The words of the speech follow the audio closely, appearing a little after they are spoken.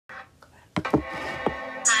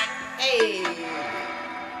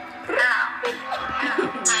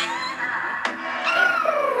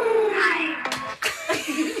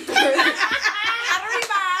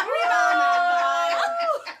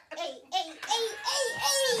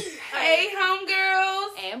Hey,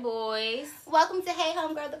 homegirls and boys. Welcome to Hey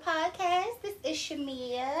Homegirl, the podcast. This is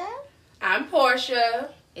Shamia. I'm Portia.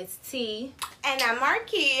 It's T. And I'm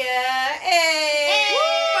Markia. Hey!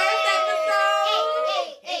 First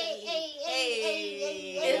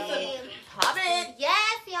Hey. Pop it.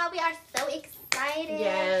 Yes, y'all, we are so excited.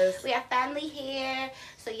 Yes. We are finally here.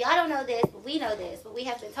 So y'all don't know this, but we know this. But we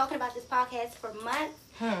have been talking about this podcast for months,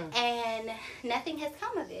 and nothing has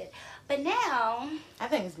come of it. But now, I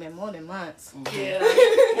think it's been more than months. Yeah.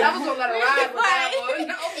 I was going to let it ride with that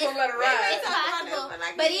one. I was going to let it ride. it's possible.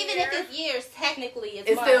 But even if it's years, technically it's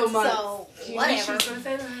months. Still months. So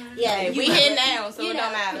whatever. Yeah, Hey, we here now, so you it know.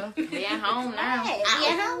 don't matter. We at home now. Right, we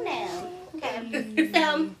at home now. Okay.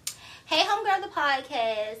 So, Hey Homegirl, the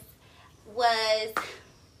podcast was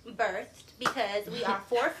birthed because we are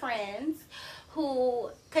four friends who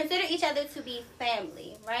consider each other to be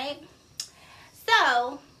family, right?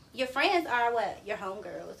 So, your friends are what? Your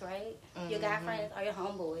homegirls, right? Your guy friends are your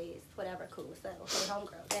homeboys, whatever, cool. So, your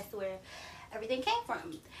homegirl, that's where everything came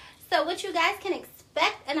from. So, what you guys can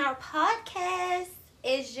expect in our podcast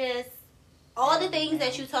is just all the things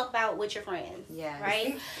that you talk about with your friends,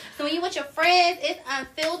 right? So when you with your friends, it's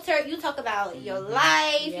unfiltered. You talk about your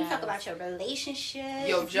life. You talk about your relationships.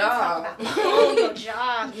 Your job. You talk about, your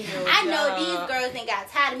job. I know these girls ain't got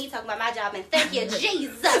tired of me talking about my job, and thank you,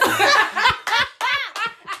 Jesus. I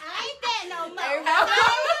ain't that no more.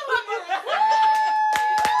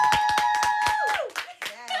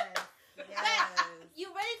 You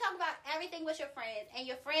really talk about everything with your friends, and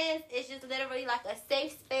your friends is just literally like a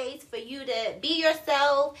safe space for you to be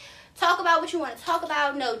yourself, talk about what you want to talk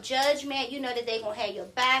about, no judgment. You know that they're going to have your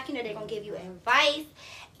back, you know they're going to give you advice,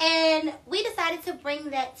 and we decided to bring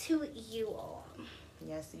that to you all.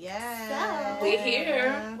 Yes. So, We're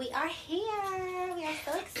here. We are here. We are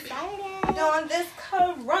so excited. Doing this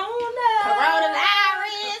coronavirus.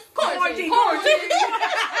 Quarantine.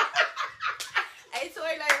 Hey,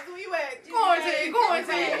 Tory Lanez, who you at? Quarantine.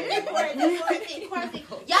 Quarantine.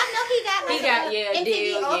 Y'all know he got MTV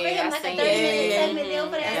deal. offered him I like a seen 30-minute segment deal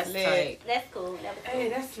for that. That's tight. That's cool. That was cool. Hey,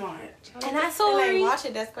 that's smart. And I saw I him. watch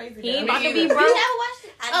it. That's crazy. He ain't though. about to Me be either. broke. You never watched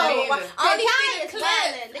it? I know. either. I only The seen guy the is clip.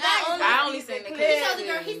 wildin'. The guy is I only seen the He clip. told the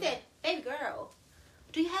girl, he said, "Baby girl,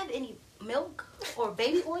 do you have any milk or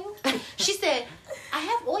baby oil?" She said, "I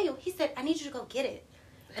have oil." He said, "I need you to go get it.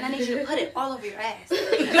 And I need you to put it all over your ass."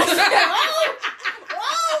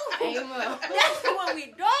 Amen. That's what we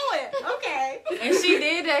doing. Okay. And she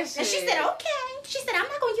did that shit. And she said, "Okay." She said, "I'm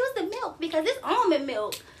not going to use the milk because it's almond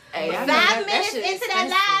milk." Hey, I know 5 minutes shit into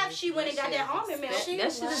that expensive. live, she went and got that almond milk. That shit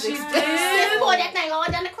is She expensive. did. Just pour that thing all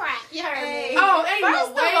down the crack. You heard me. Oh, ain't First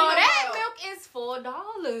no of way. all, that milk is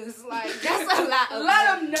 $4. Like, that's a lot of Let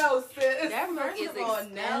milk. them know, sis. That milk First is of all,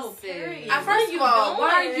 no, expensive. period. First of all,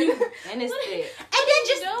 why are you... And it's thick. And then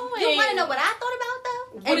just, doing? you want to know what I thought about though?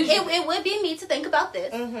 What And did you- it would be me to think about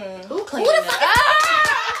this. Mm-hmm. Who cleaned Who the it fuck up?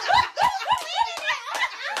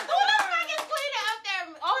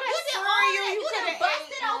 You done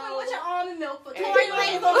busted open with your almond milk for Tory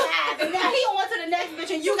Lanez on live, and now he on to the next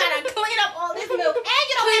bitch, and you gotta clean up all this milk, and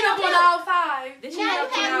you don't Clean have up no on milk. all five. Did you Now know you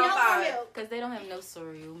have no more milk. Because they don't have no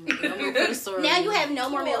cereal. No milk for the cereal. Now you have no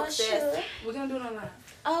more milk, sis. We're going to do it online.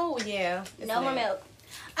 Oh, yeah. It's No more lit. milk.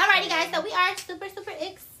 Alrighty, guys. So we are super, super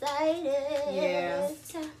excited. Yeah.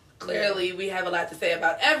 Clearly, we have a lot to say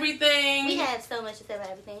about everything. We have so much to say about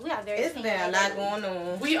everything. We are very. It's been a lot going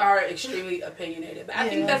on. We are extremely opinionated. But I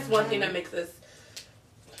think that's one thing that makes us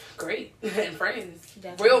great and friends.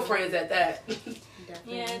 Definitely. Real friends at that.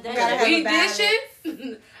 Yeah, gotta have We a balance.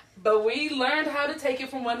 dishes, but we learned how to take it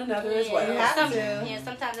from one another as well. You have to. Yeah,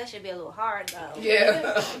 sometimes that should be a little hard though.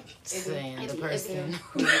 Yeah. Saying the It- person.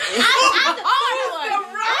 I'm the hard one. The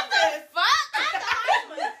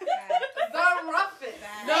roughest.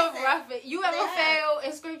 The rough it. You ever fail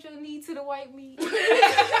and scraped your knee to the white meat? Ooh, first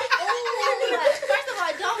of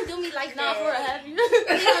all, don't do me like that. have you? No,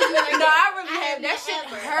 I really I have. That have shit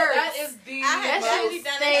never. hurts. That is the have That really shit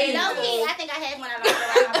done stays. it. Low key, I think I had when I learned to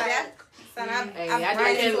ride my bike. Son, I've Hey, I run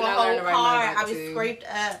did into too a when I learned whole to ride my car. bike I was too. scraped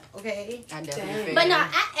up, okay? I definitely Dang. feel But no,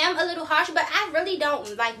 that. I am a little harsh, but I really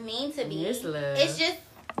don't like mean to be. It's love. It's just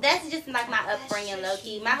that's just like my upbringing, low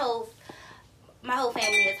key. My whole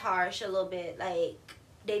family is harsh a little bit. Like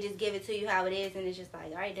they just give it to you how it is, and it's just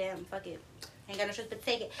like, all right, damn, fuck it, ain't got no choice but to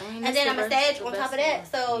take it. I mean, And then I'm a sage on top of that,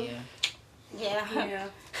 so Yeah. Yeah.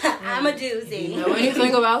 I'm a If doozy. you know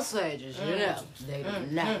anything about sages, you know they do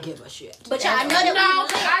not give a shit. But y'all, I know that No,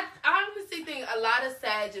 we I honestly think a lot of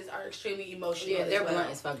Sages are extremely emotional. Yeah, they're as well. blunt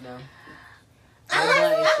as fuck though. I'm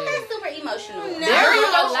not super emotional. No. There you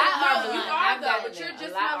A go. lot are You blunt. are I've though, gotten but there. you're A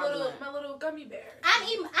just lot my are little gummy bear.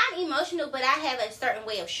 I'm emotional, but I have a certain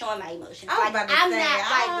way of showing my emotions. I was Like about to I'm say, not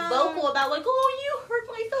like vocal about like, oh, you hurt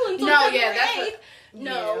my feelings. No, yeah, that's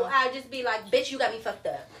no. I'll just be like, bitch, you got me fucked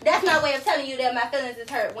up. That's my way of telling you that my feelings is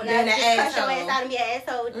hurt. When Being I just an cuss your asshole. ass out and be an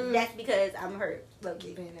asshole, that's because I'm hurt.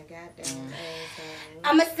 Low-key. Being a goddamn asshole.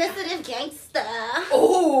 I'm a sensitive gangster.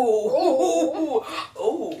 Ooh.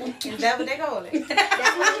 Ooh. Is that what they call it?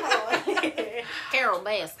 That's what it's called. Carol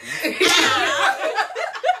Baskin.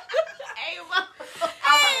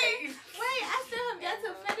 Wait, I still have got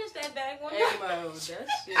to finish that back one.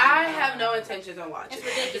 I have no intentions on watching. It's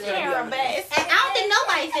ridiculous. Carol Baskin. And I don't think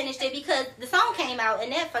nobody finished it because the song came out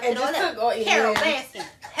and that fucked it all up. Oh, yeah. Carol Baskin.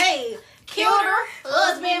 Hey, killed her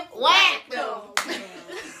husband, whacked him.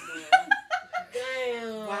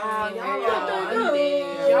 Damn. Wow,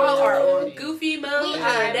 Yeah. y'all are on goofy mode We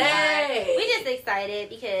are. today. We just excited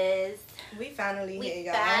because We finally we here,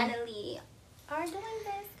 y'all. finally are doing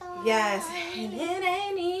this song. Yes. And it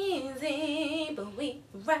ain't easy, but we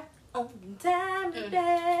right on time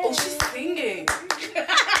today. Oh, she's singing. And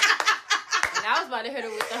I was about to hit her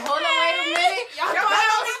with the hold on, wait a minute. Y'all thought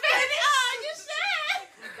I was finished?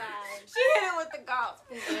 She hit it with the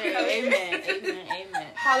gospel. Amen. Amen. Amen.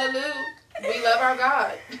 Hallelujah. We love our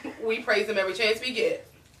God. We praise him every chance we get.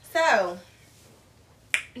 So,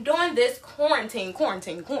 during this quarantine,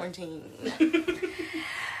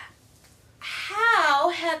 how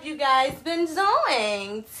have you guys been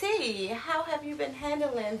doing? T, how have you been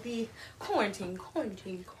handling the quarantine?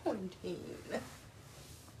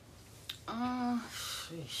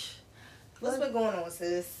 Sheesh. What's been going on,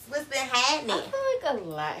 sis? What's been I happening? feel like a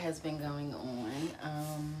lot has been going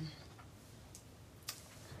on.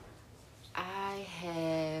 I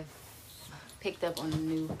have picked up on a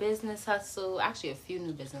new business hustle. Actually, a few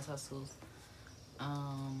new business hustles.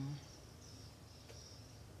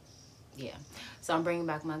 Yeah. So I'm bringing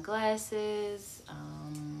back my glasses.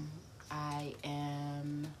 I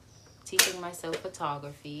am teaching myself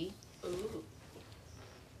photography. Ooh.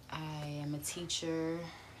 I am a teacher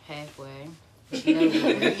halfway. I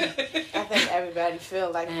think everybody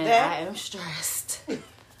feel like And that. I am stressed.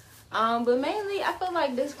 But mainly, I feel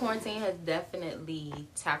like this quarantine has definitely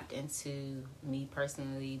tapped into me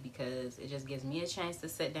personally because it just gives me a chance to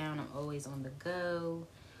sit down. I'm always on the go,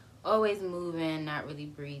 always moving, not really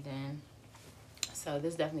breathing. So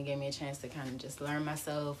this definitely gave me a chance to kind of just learn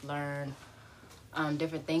myself, learn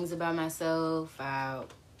different things about myself. I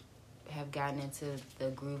have gotten into the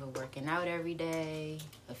groove of working out every day,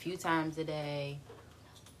 a few times a day.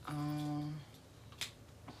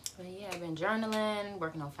 But yeah, I've been journaling,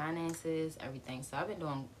 working on finances, everything. So I've been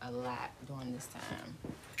doing a lot during this time.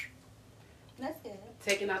 That's good.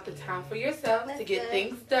 Taking out the time for yourself That's to get good.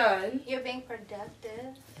 things done. You're being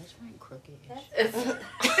productive. That's right, crooked. It's-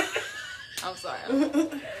 I'm sorry.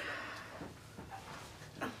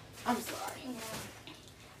 I'm sorry.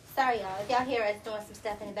 Sorry, y'all. If y'all hear us doing some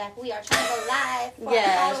stuff in the back, we are trying to go live. For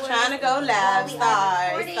Yes, our trying to go followers live. while we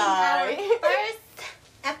are recording Sorry. our first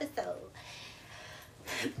episode.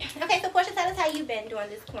 Okay, so Portia, tell us how you've been during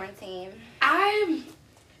this quarantine.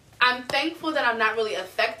 I'm thankful that I'm not really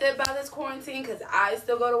affected by this quarantine because I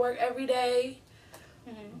still go to work every day.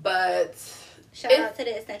 But Shout out to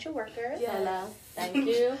the essential workers. Yes. Hello. Thank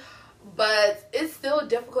you. But it's still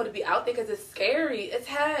difficult to be out there because it's scary. It's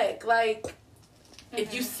heck. Like,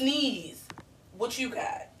 if you sneeze, what you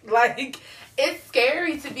got? Like, it's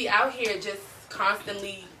scary to be out here just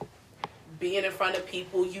constantly being in front of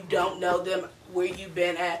people. You don't know them, where you've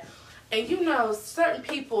been at. And you know, certain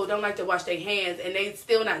people don't like to wash their hands and they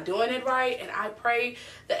still not doing it right. And I pray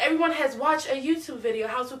that everyone has watched a YouTube video,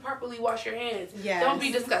 how to properly wash your hands. Yes. Don't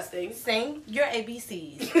be disgusting. Sing your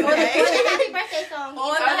ABCs. Or the Okay? happy birthday song.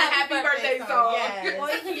 Or the happy birthday song. Yes. Or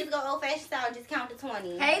you can just go old fashioned style and just count to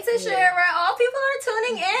 20. Hey, Tashira. All people are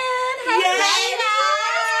tuning in. Hey,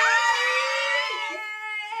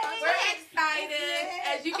 We're excited.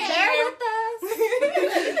 As you can Okay. bear hear, with us.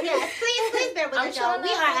 Yes, please bear with us, y'all. trying We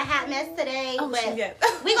to- are a hot mess today, but Yeah.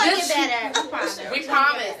 we're going to Just- get better. We promise. we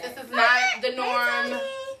promise this is not the norm.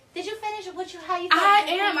 Did you finish what you how you I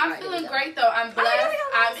feeling? am. I'm feeling great though. I'm blessed.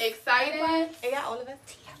 I'm excited. Hey, y'all, all of us.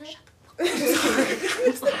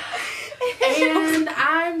 And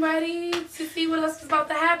I'm ready to see what else is about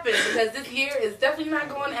to happen because this year is definitely not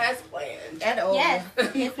going as planned. At all. Yes.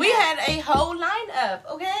 It's We not. had a whole lineup,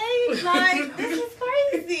 okay? Like, this is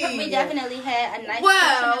crazy. We definitely had a nice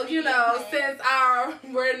Well, portion you of know, the since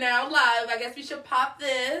we're now live, I guess we should pop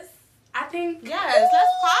this. I think. Yes,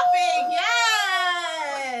 let's pop it.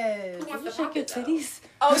 Yes. Who wants You to shake pop your it, though? titties.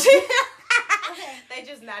 Oh, shit. They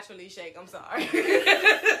just not naturally shake. I'm sorry.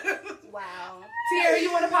 Wow. Tierra,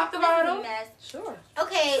 you want to pop the bottle? Sure.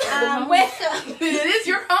 Okay. It is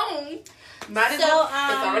your home. Might as well.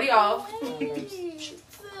 It's already off.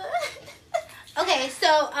 Okay,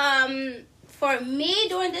 so for me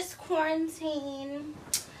during this quarantine,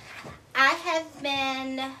 I have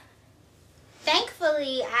been,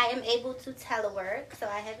 thankfully, I am able to telework, so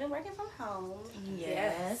I have been working from home.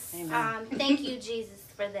 Yes. Thank you, Jesus,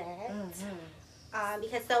 for that.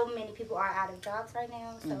 Because so many people are out of jobs right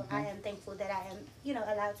now, so I am thankful that I am,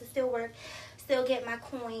 allowed to still work, still get my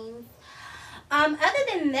coins. Other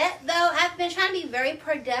than that, though, I've been trying to be very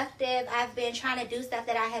productive. I've been trying to do stuff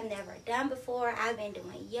that I have never done before. I've been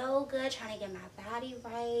doing yoga, trying to get my body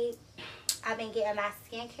right. I've been getting my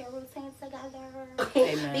skincare routine together.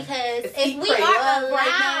 Amen. Because if we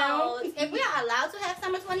are allowed to have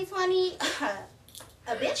summer 2020,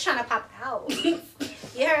 a bitch trying to pop out. You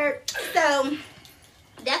heard? So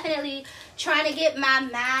definitely trying to get my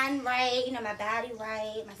mind right, my body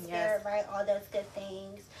right, my spirit right, all those good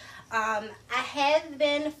things. I have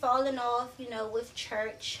been falling off, with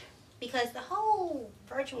church because the whole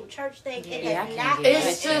virtual church thing, it's not the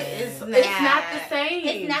same.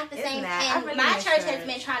 It's not the same. And really my miss church has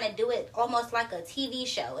been trying to do it almost like a TV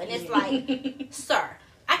show. And it's like, sir,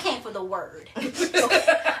 I came for the word. I came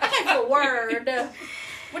for the word.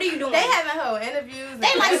 What are you doing? They having whole interviews.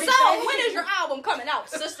 They like, so when is your album coming out,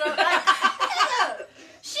 sister? Like,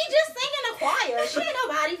 she just singing a choir. She ain't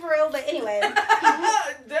nobody for real. But anyway.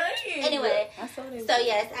 Dang. Anyway. So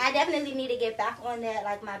yes, I definitely need to get back on that,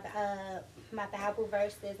 like my Bible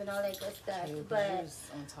verses and all that good stuff. But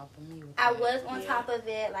on top of me. I was on top of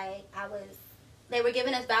it. Like they were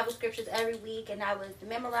giving us Bible scriptures every week, and I was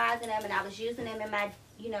memorizing them, and I was using them in my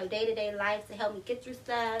day-to-day life to help me get through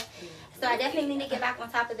stuff. So I definitely need to get back on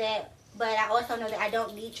top of that. But I also know that I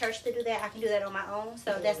don't need church to do that. I can do that on my own.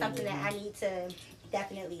 So that's something that I need to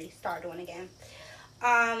definitely start doing again.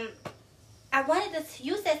 I wanted to.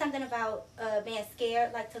 You said something about being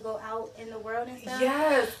scared, like to go out in the world and stuff.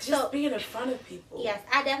 Yes, just being in front of people. Yes,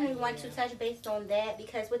 I definitely want to touch base on that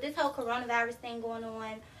because with this whole coronavirus thing going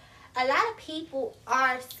on, a lot of people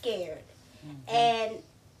are scared, and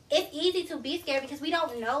it's easy to be scared because we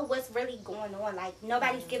don't know what's really going on. Like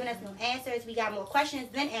nobody's giving us no answers. We got more questions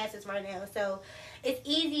than answers right now, so it's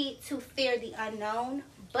easy to fear the unknown,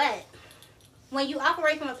 but when you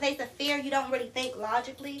operate from a place of fear, you don't really think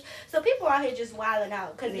logically. So people out here just wilding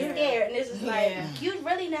out because they're scared, and it's just like you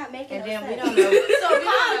really not making. And no then sense. we don't know. So we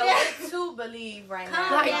don't know what to believe right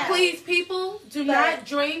now. Like, please, people, do not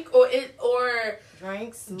drink or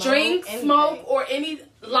drink, smoke, or any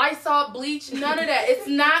Lysol, bleach, none of that. It's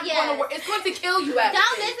not going to work. It's going to kill you.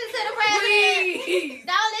 Don't listen to the president. Please.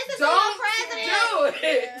 Don't listen to the president. Do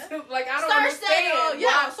it. Like, I don't understand.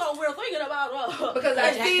 So we're thinking about because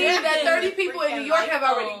I've seen that 30 people in New York have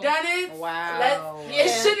already done it. Wow. It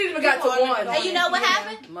shouldn't even got to one. And you know what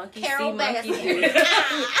happened? Monkey Carol see, Bass. monkey do.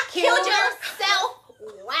 Killed yourself.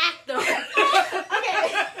 Whacked them.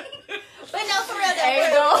 Okay. But no, for real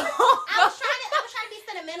though. I was trying to be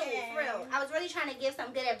sentimental, for real. I was really trying to give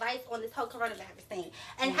some good advice on this whole coronavirus thing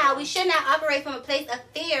and how we should not operate from a place of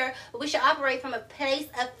fear, but we should operate from a place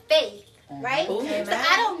of faith, right? So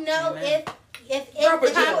I don't know if people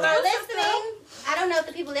are listening. I don't know if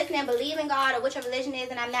the people listening believe in God or which your religion is,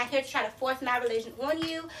 and I'm not here to try to force my religion on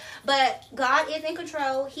you, but God is in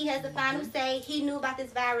control. He has the final say. He knew about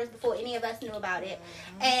this virus before any of us knew about it.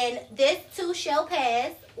 And this too shall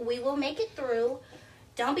pass. We will make it through.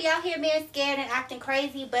 Don't be out here being scared and acting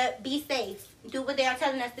crazy, but be safe. Do what they are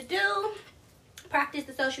telling us to do. Practice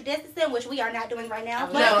the social distancing, which we are not doing right now.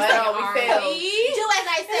 No, at all. We failed. Do as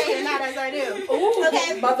I say and not as I do. Ooh,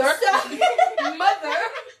 okay, mother. Mother.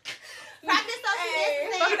 Practice social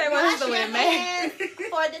distancing. Wash your hands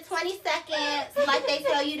for the 20 seconds, like they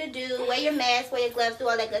tell you to do. Wear your mask, wear your gloves, do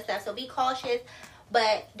all that good stuff. So be cautious,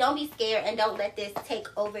 but don't be scared and don't let this take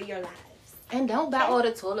over your lives. And don't buy all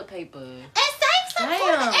the toilet paper. And save some food.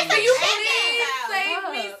 And Can some you chicken. save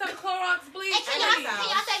me some Clorox bleach? And can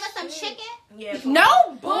y'all save us some chicken? Yeah. No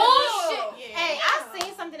bullshit. Yeah. Hey, I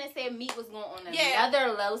seen something that said meat was going on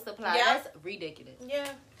another low supply. Yeah. That's ridiculous. Yeah.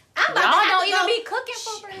 I'm Y'all about don't to even go, be cooking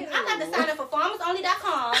for real. I'm about to sign up for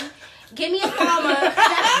farmersonly.com. Give me a farmer.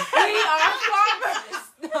 We are farmers.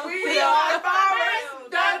 We are farmers.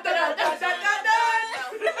 Dun, dun, dun, dun, dun, dun,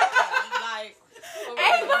 dun. Like,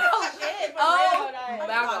 Hey, I'm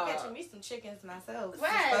Back catching me some chickens myself.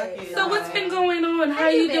 Right. Fuck it. So what's been going on? How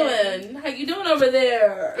you you been? doing? How you doing over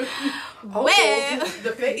there? Well,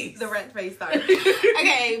 the face. the rent face started.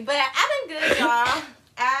 Okay, but I've been good, y'all.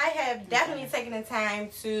 I have definitely taken the time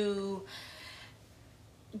to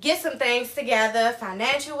get some things together,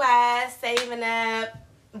 financial wise, saving up,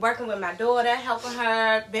 working with my daughter, helping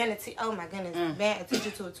her, being a oh my goodness, being a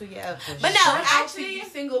teacher to a 2-year-old. But no, actually, you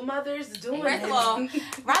single mothers doing first of all,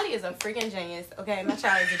 Riley is a freaking genius. Okay, my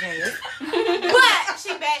child is a genius, but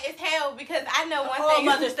she bad as hell because I know one All thing.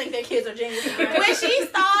 mothers think their kids are geniuses. When she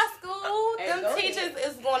starts school, them teachers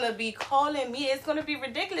is gonna be calling me. It's gonna be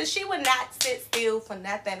ridiculous. She would not sit still for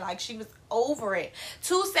nothing. Like, she was over it.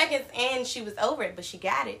 2 seconds in, she was over it, but she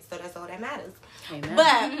got it. So that's all that matters. Amen.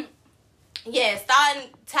 But yeah, starting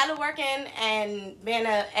teleworking and being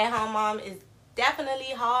a at-home mom is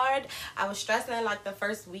definitely hard. I was stressing like the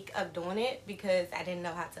first week of doing it because I didn't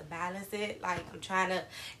know how to balance it. Like, I'm trying to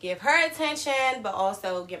give her attention, but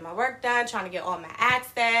also get my work done, trying to get all my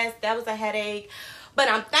access. That was a headache. But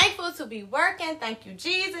I'm thankful to be working. Thank you,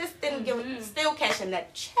 Jesus. Still cashing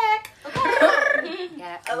that check. Okay.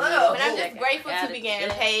 Hello. But I'm just grateful to be getting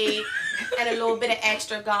paid and a little bit of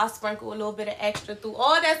extra. God sprinkle a little bit of extra through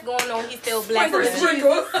all that's going on. He's still blessing us.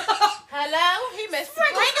 Hello? He been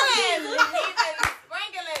sprinkling. He's been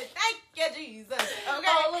sprinkling. Thank you, Jesus.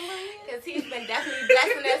 Okay? Because he's been definitely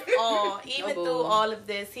blessing us all. Even through all of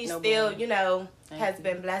this, he still, you know, has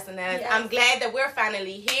been blessing us. Yes. I'm glad that we're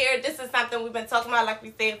finally here. This is something we've been talking about, like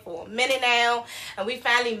we said, for a minute now. And we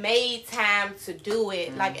finally made time to do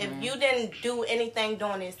it. Like, if you didn't do anything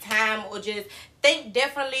during this time or just think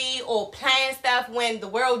differently or plan stuff when the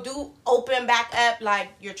world do open back up, like,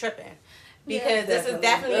 you're tripping. Because this is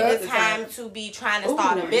definitely the time to be trying to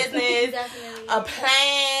start a business, a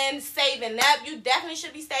plan, saving up. You definitely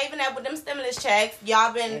should be saving up with them stimulus checks.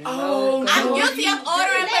 Y'all been... I'm guilty of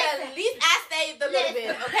ordering, but at least I saved a little bit,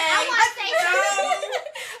 okay? I want to say something.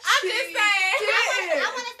 I'm just saying. I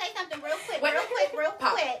want to say something real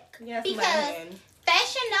quick. Yes, because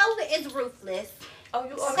Fashion Nova is ruthless. Oh,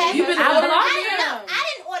 you okay? You've been I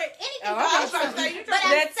didn't order anything from them, but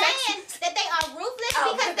I'm saying that they are ruthless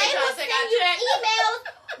because they will send you emails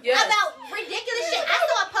about ridiculous shit. I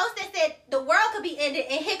saw a post that said the world could be ended,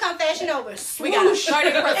 and here come Fashion Nova. We got 30%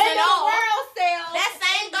 off. World sale. That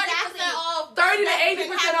same 30% off. 30 to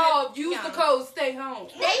 80% off. Use the code Stay Home.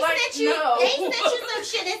 They sent you some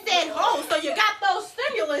shit and said, "Oh, so you got those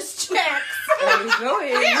stimulus checks? Go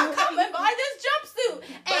ahead. Here, come and buy this jumpsuit."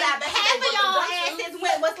 And half of y'all asses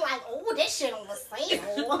was like, "Oh, this shit on the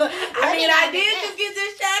sale." I did just get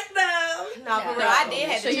this check though. No, for real, I did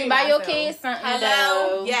have to. So you buy your kids something.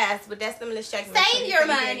 Hello. Yes, but that stimulus check. Save your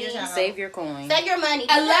money. Save your coin. Save your money.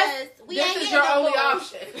 Unless this is your only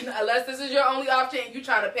option. Unless this is your only option, you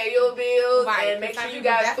trying to pay your bills and make sure you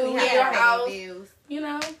got food in your house. You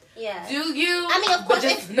know. Yeah. Do you? I mean, of course,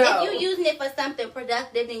 if you using it for something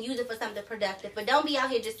productive, then use it for something productive. But don't be out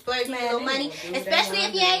here just splurging your little money, especially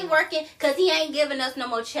if you ain't working, because he ain't giving us no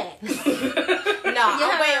more checks. No,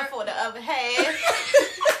 I'm waiting for the other half.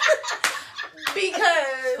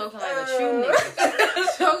 Because talking like a true nigga.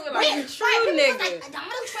 Talking like a true nigga. Like,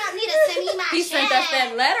 Donald Trump need to send me my check. He sent us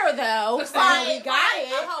that letter though, so we got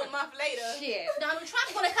it. A whole month later. Shit. Donald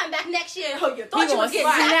Trump's gonna come back next year. Oh, you thought He you was getting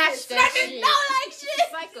snatched that shit. No, like shit.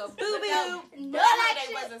 It's like a boo boo. No, like like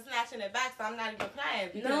they wasn't snatching it back, so I'm not even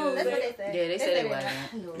playing. No, that's what they said. Yeah, they said it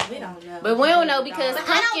wasn't. We don't know. But we don't know because But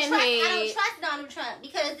I don't Pumpkinhead. trust Donald Trump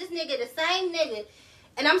because this nigga, the same nigga.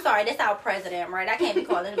 And I'm sorry, that's our president, right? I can't be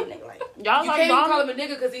calling him a nigga like Y'all you like can't Donald? call him a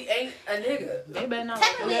nigga because he ain't a nigga. They better not.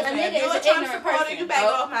 technically a nigga is an Trump ignorant supporter, person. you back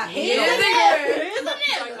off my He is a nigga. It's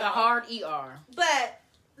like a hard ER. But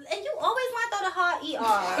and you always want to throw the hard ER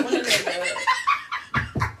on a nigga.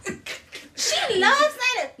 She loves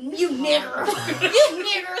saying it. You nigger. You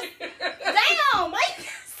nigger. Damn, why you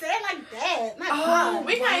say it like that? My God.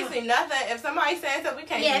 We can't see nothing. If somebody says something, we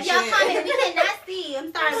can't Yeah, if see y'all shit. comment, we cannot see.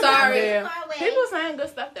 I'm sorry. Sorry. We're far away. People saying good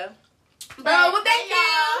stuff though. But well, thank you.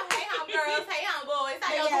 Hey, home girls. Hey, home boys.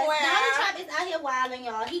 How yes, y'all doing? Donald Trump is out here wilding,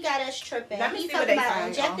 y'all. He got us tripping. Let me He's see what talking they about saying,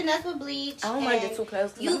 injecting us with bleach I don't want to and get too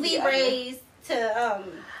close. UV rays to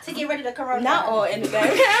get rid of the coronavirus. Not all in the back.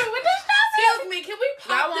 Excuse me, can we pop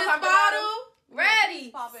Y'all this want bottle? Ready,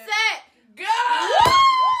 Pop it. set, go!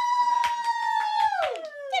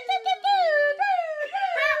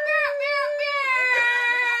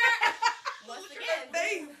 Once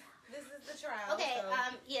again, this is the trial. Okay, so.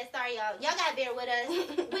 yeah, sorry y'all. Y'all gotta bear with us.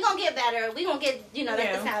 We're gonna get better. We're gonna get,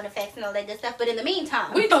 like the sound effects and all that good stuff. But in the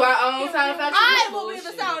meantime, We do our own sound effects. I will be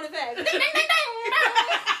the sound effects. Ding, ding, ding,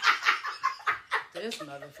 ding. This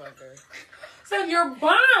motherfucker. So you're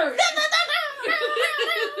burned.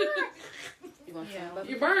 You want some?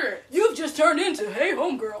 You're burned. You've just turned into Hey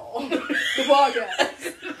Homegirl, the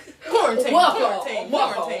podcast. Quarantine.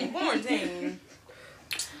 Welcome. Quarantine.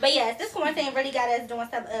 But yes, this quarantine really got us doing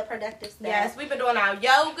some productive stuff. Yes, we've been doing our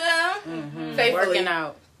yoga. Working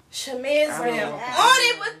out. Shamiz been on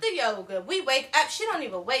it with the yoga. We wake up. She don't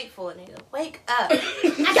even wait for a nigga. Wake up.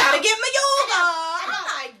 I gotta get my yoga. I'm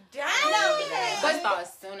like, damn. But start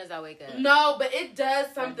as soon as I wake up. No, but it does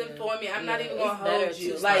something for me. I'm not even gonna hold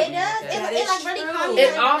you. Like it does. It like really calms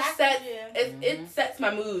it offsets. It sets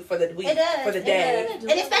my mood for the week, for the day.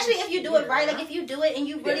 And especially if you do it right, like if you do it and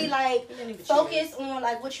you really like focus on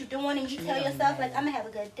like what you're doing and you tell yourself like I'm gonna have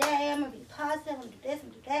a good day, I'm gonna be positive, I'm gonna do this, I'm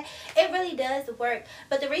gonna do that. It really does work.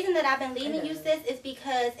 But the reason that I've been leaving you, sis, is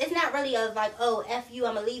because it's not really a like, oh, F you,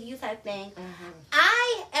 I'm gonna leave you type thing.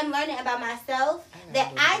 I am learning about myself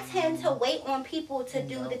that I tend to wait on people to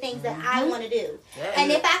do the things that I want to do.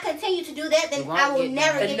 And if I continue to do that, then I will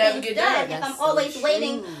never get things done. If I'm always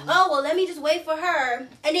waiting, oh, well, let me just wait for her.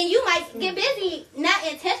 And then you might get busy, not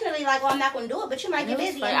intentionally like, oh, I'm not going to do it, but you might get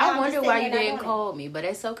busy. And I wonder why you didn't call me, but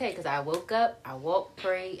it's okay because I woke up, I walked,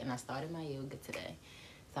 prayed, and I started my yoga today.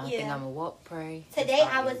 So I think I'm going to walk, pray. Today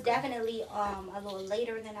I was definitely a little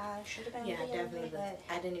later than I should have been. Yeah, definitely. But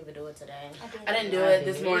I didn't even do it today. I didn't do it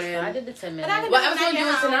this morning. I did the 10 minutes. But I was going to do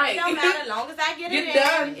it tonight. It don't matter as long as I get it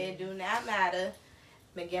done. It do not matter.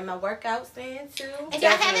 Been getting my workouts in too. If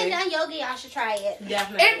y'all haven't done yoga, y'all should try it.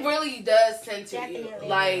 Definitely. It really does center you.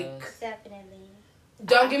 Like, definitely.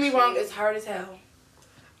 Don't get me wrong, it's hard as hell.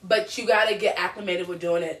 But you gotta get acclimated with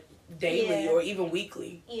doing it daily or even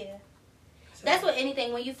weekly. Yeah. So. That's what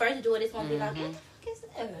anything, when you first do it, it's gonna be like, what the fuck is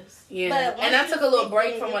this? Yeah. And I took a little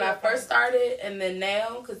break from when I first started and then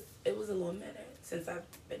now, because it was a little minute since I've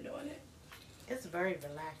been doing it. It's very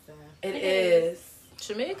relaxing. It is.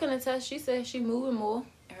 Shamia can attest. She said she moving more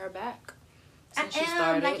in her back. Since she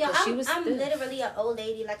started, like, yo, I'm literally an old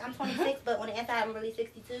lady. Like, I'm 26, but on the inside, I'm really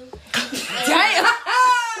 62. Damn!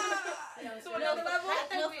 So another level?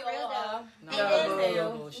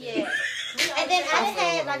 Yeah. And then I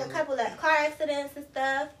had, like, a couple of car accidents and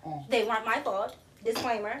stuff. They weren't my fault.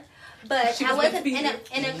 Disclaimer. But I was in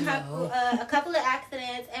a couple of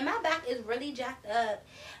accidents, and my back is really jacked up.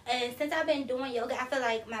 And since I've been doing yoga, I feel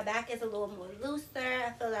like my back is a little more looser.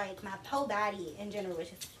 I feel like my whole body in general is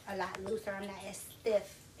just a lot looser. I'm not as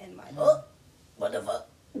stiff in my what the fuck?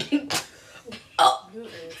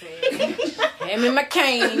 Hand me my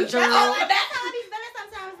cane, That's how I be feeling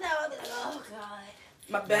sometimes though. I'll be like, oh God.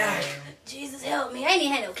 My back. Jesus help me. I ain't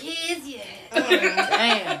even had no kids yet.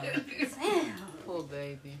 Damn. Poor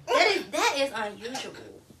baby. That is unusual.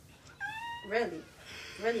 Really.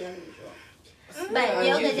 Really unusual. But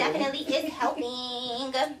yoga definitely is helping.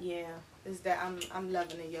 Yeah, is that I'm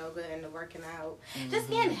loving the yoga and the working out, just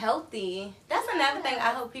being healthy. That's another thing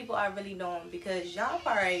I hope people are really doing because y'all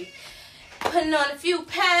probably putting on a few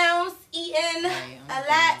pounds, eating a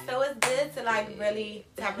lot, so it's good to like really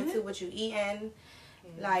tap into what you eating,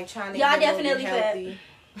 like trying to y'all get definitely healthy.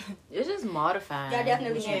 It's just modifying. Y'all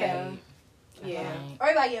definitely get fat. Yeah.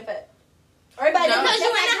 Everybody get fat. Everybody because you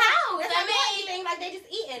in the house. I mean, anything like they just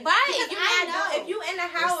eating. Right. Because I know if you in the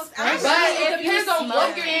house, but it depends on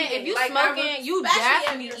what you're in. If you smoking, you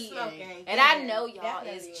definitely eating. And I know y'all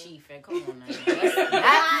is chiefing. Come on now.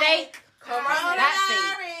 Not fake.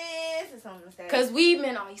 Coronavirus. Because we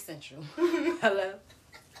men are essential. Hello.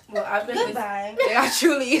 Well, I've been. Goodbye. They are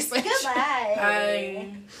truly essential. Goodbye.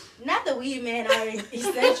 Not the weed men are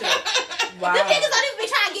essential. Wow. The niggas don't even be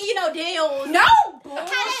trying to get you no deals. No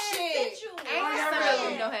bullshit. You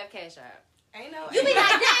don't have cash out. Ain't no. You be like,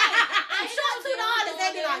 dang, I'm short $2.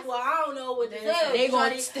 They be like, well, I don't know what this is. They gonna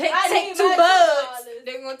take $2.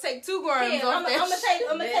 They gonna take 2 grams off that.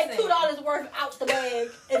 I'm gonna take $2 worth out the bag.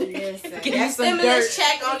 Listen, give you some stimulus dirt.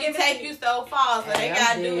 check only take you so far, so they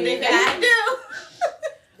gotta do what they gotta do.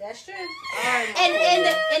 That's true. And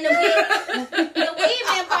the weed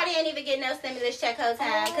man party ain't even getting no stimulus check whole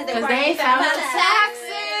time because they ain't found the taxes.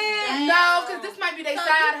 No, because this might be their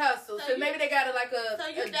side hustle. So maybe they got it like a. So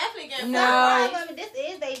you definitely get no. This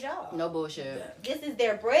is their job. No bullshit. This is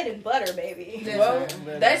their bread and butter, baby. Well,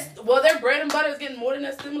 their bread and butter is getting more than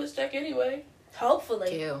a stimulus check anyway. Hopefully.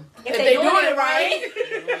 Kill. If they doing it right.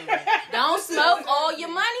 Don't smoke all your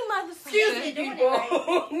money, motherfucker. Excuse me,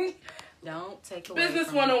 people. Don't take away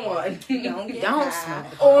Business 101. Don't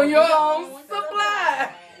smoke on your own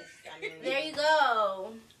supply. There you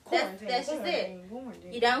go. That's just it.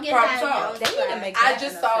 You don't get high. I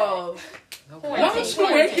just saw. Why don't you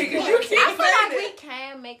make it? Because you keep I feel like saying we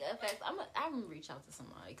can make an effect. I'm gonna reach out to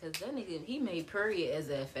somebody because that nigga he made period as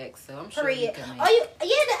an effect, so I'm sure he can make. The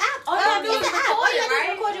app. All you do is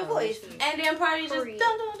record your voice, and then probably just dun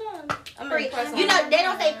dun dun. You know they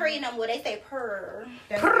don't say pre no more. They say purr.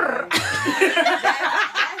 Purr.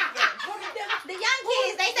 The young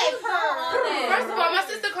kids they say purr. First of all, my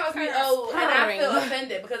sister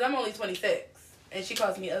it because I'm only 26. And she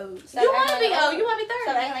calls me old. So You want to be old. You want to be 30.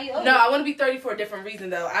 So acting like you old. No, I want to be 30 for a different reason,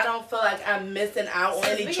 though. I don't feel like I'm missing out on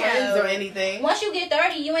any trends or anything. Once you get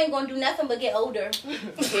 30, you ain't going to do nothing but get older.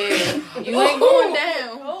 Yeah. You ain't going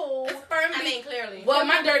down. Oh. I mean, clearly. Well,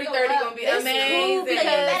 my dirty 30 going to be amazing. Because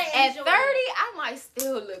At 30, I might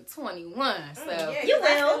still look 21. So Yeah, You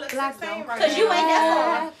will. Because you ain't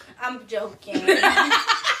that far. I'm joking.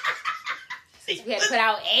 we had to put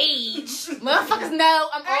out age. Motherfuckers know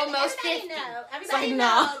I'm almost 50. Everybody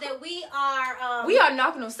know that we are. We are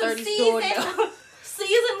knocking on 30's door now.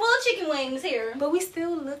 Seasoned little chicken wings here. But we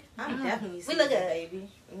still look. I'm definitely We look good. baby.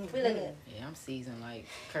 We look good. Yeah, I'm seasoned like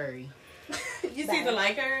curry. You season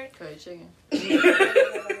like her? Curry chicken.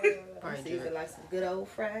 I'm season like some good old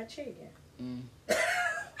fried chicken.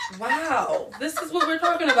 Wow. This is what we're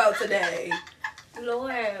talking about today.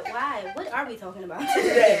 Lord, why? What are we talking about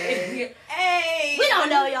Today. Hey! We don't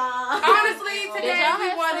know, y'all. Honestly, today y'all we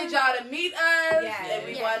have wanted y'all to meet us. Yes. And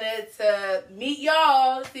we Yes. wanted to meet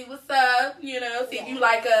y'all, see what's up, see if you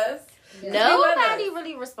like us. Nobody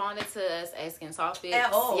really responded to us asking topics.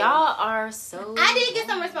 At all. Y'all are so. I did get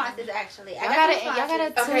some responses, actually. Y'all gotta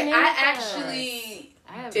tune Okay, in I with us. actually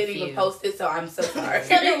I have a didn't even few. post it, so I'm so sorry. So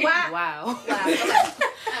then why? Wow.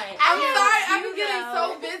 I'm sorry, I've been You getting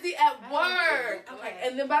know. so busy at work. Okay. Like,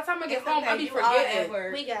 and then by the time I get It's home, okay, I'll be you are at forgetting.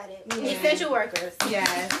 work. We got it. Yeah. Essential workers.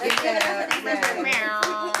 Yes.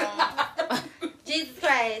 Jesus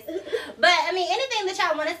Christ. But, I mean, anything that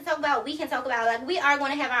y'all want us to talk about, we can talk about. Like, we are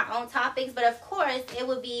going to have our own topics, but of course, it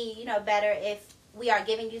would be, better if we are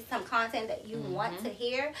giving you some content that you want to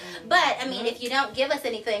hear. But, I mean, if you don't give us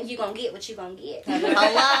anything, you're going to get what you're going to get. Hello.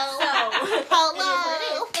 So,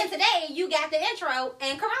 Hello. and today, you got the intro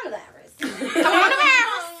and coronavirus.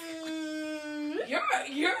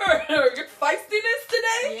 Your feistiness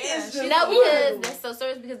today Yeah, is just No, ooh. because that's so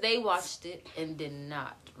serious because they watched it and did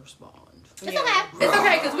not respond. It's okay. It's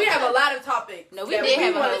okay because we have a lot of topics. No, we that did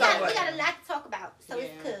have a wanna lot. talk We about. got a lot to talk about, so Yeah.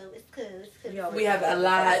 it's cool. It's cool. It's cool. Yeah. We have a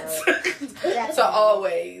lot to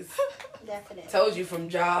always. Definitely. Told you from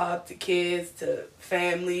job to kids to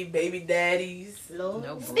family, baby daddies. Lord.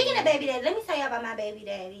 No, Speaking of baby daddy, let me tell you about my baby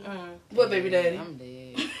daddy. What baby daddy? I'm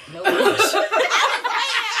dead. No.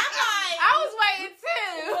 I was waiting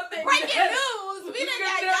too. breaking news. We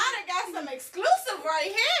done got some exclusive right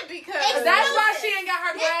here because That's why she ain't got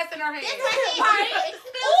her glass in her hand. This right here.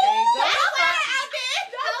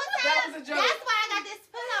 That was a joke. That's why I got this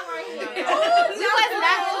pillow right here. We was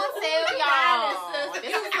not gonna tell y'all.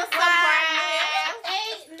 This is a surprise.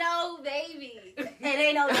 Ain't no baby. And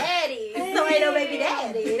ain't no daddy. So ain't no baby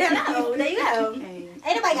daddy. No, there you go.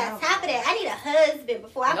 Ain't nobody got time for that. I need a husband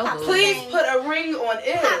before I No, pop some Please things. put a ring on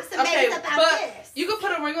it. Pop some Okay, babies up out but this. you can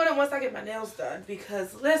put a ring on it once I get my nails done.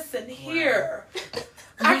 Because listen here,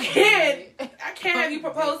 I can't have you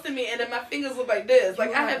propose to me and then my fingers look like this.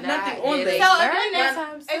 Like I have nothing on this. this. So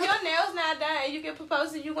Sometimes. if your nails not done and you get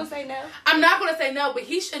proposed to, you gonna say no? I'm not gonna say no, but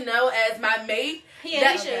he should know as my mate Yeah, he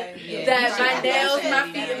that, should. Yeah. that He my should. nails, He my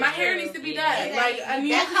should. feet, and my hair needs to be done. Yeah. Like I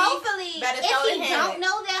need And hopefully, better if throw he the hand. don't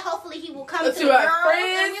know that, hopefully he will come to to the our girls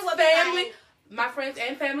friends, and we will be family. like, My friends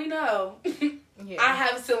and family know Yeah. I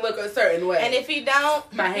have to look a certain way. And if he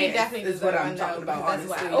don't, my he hands definitely is what deserve I'm a talking no, about. because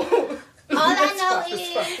that's Honestly, wild. all I That's know wild as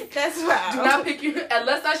is fuck. That's wild. Do not pick your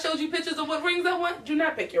unless I showed you pictures of what rings I want. Do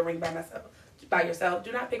not pick your ring by myself. By yourself.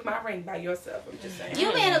 Do not pick my ring by yourself. I'm just saying.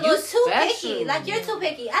 you being a You little too special. picky. Like you're too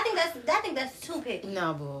picky. I think that's too picky.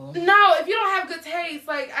 No, boo. No, if you don't have good taste,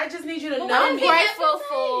 like I just need you to Well, know I'm me. grateful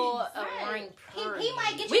for Right. a ring. He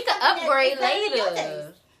might get you We could something that upgrade is better than your later.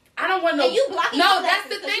 taste. I don't want no. And you blocking No, your that's the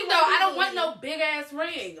blessings 'cause thing you though. want I don't to want be- no big ass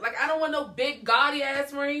ring. Like I don't want no big gaudy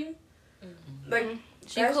ass ring. Like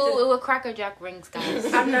She that's cool just- with Cracker Jack rings, guys.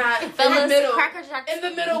 I'm not in the Fellas, middle. Cracker Jack. In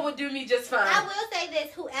the middle would do me just fine. I will say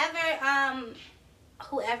this: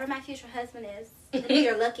 whoever my future husband is, if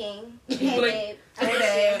you're looking, hey babe,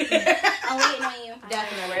 I'm waiting on you.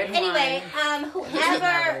 Definitely. Anyway,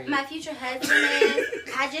 whoever my future husband is,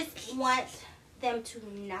 I just want them to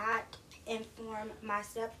not inform my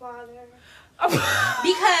stepfather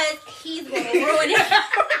because he's gonna ruin it.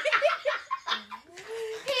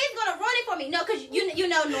 He's gonna ruin it for me. No, because you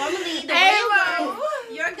know normally the way it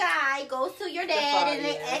works, your guy goes to your dad and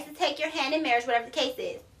they asks to take your hand in marriage, whatever the case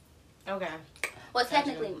is. Okay. Well,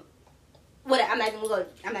 technically, I'm not even gonna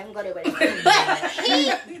go there with it. But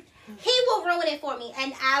he will ruin it for me.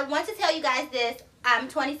 And I want to tell you guys this. I'm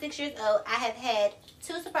 26 years old. I have had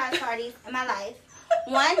 2 surprise parties in my life.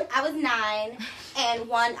 One, I was 9, and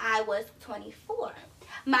one, I was 24.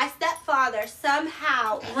 My stepfather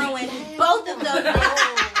somehow ruined both of those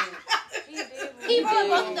days. he ruined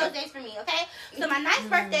both of those days for me, okay? So my ninth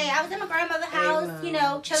birthday, I was in my grandmother's house, you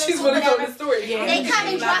know, chilling. She's really whatever. telling the story. Yeah. They come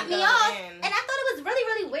and drop me off, in. and I thought it was really,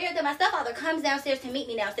 really weird that my stepfather comes downstairs to meet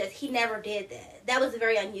me downstairs. He never did that. That was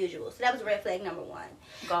very unusual. So that was red flag number one.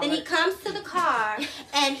 God. Then he comes to the car,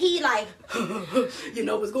 and he like, you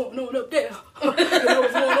know what's going on up there? You know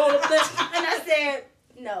what's going on up there? And I said,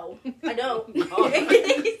 no, I don't. He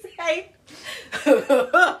said,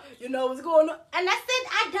 you know what's going on? And I said,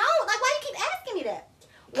 I don't. Like, why you keep asking me that?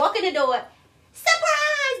 Walk in the door.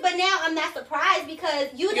 Surprise! But now I'm not surprised because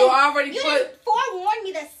you didn't forewarn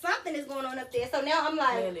me that something is going on up there. So now I'm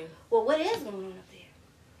like, Really? well, what is going on up there?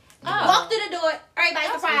 Oh. Walk through the door, everybody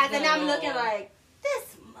surprised, and I'm looking like,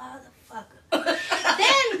 this motherfucker.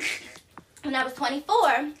 Then, when I was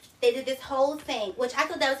 24, they did this whole thing, which I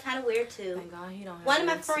thought that was kind of weird too. Thank God he don't have One of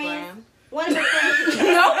my Instagram. friends.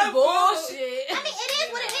 No bullshit. I mean, it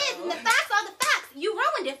is what it is. And the facts are the facts. You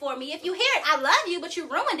ruined it for me. If you hear it, I love you, but you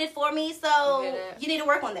ruined it for me, so you need to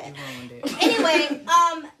work on that. Anyway,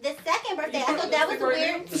 the second birthday, I thought that was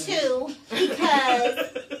weird too, because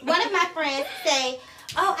one of my friends say,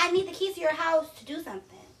 oh, I need the keys to your house to do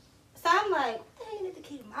something. So I'm like, what the hell you need the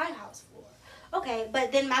key to my house for? Okay,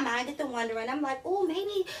 but then my mind gets to wondering. I'm like, oh,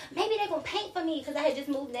 maybe they're going to paint for me because I had just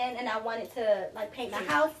moved in and I wanted to, like, paint my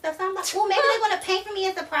house and stuff. So I'm like, oh, maybe they're going to paint for me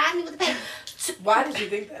and surprise me with the paint. Why did you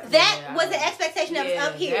think that? That was the expectation that was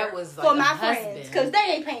up here that was like for a my husband. friends because they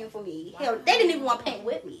ain't painting for me. Hell, they didn't even want to paint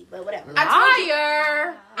with me, but whatever.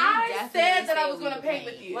 Liar! I definitely said that I said was we going to would paint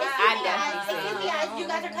paint. with you. Wow. Excuse me, guys. You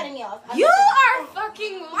guys are cutting me off. You are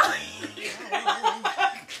fucking lying.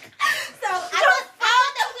 So I thought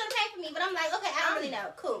that was gonna pay for me, but I'm like, okay, I don't really know.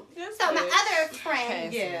 Cool. So my other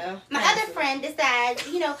friend, friend decides,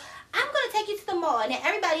 you know, I'm gonna take you to the mall. Now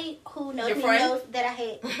everybody who knows Your me friend? knows that I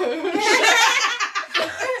hate.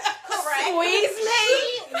 Correct. Squeeze me.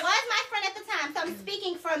 She was my friend at the time, so I'm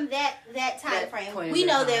speaking from that time frame. We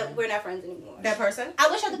know that we're not friends anymore. That person? I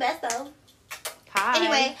wish her the best though. Hi.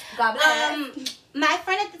 Anyway, God bless. my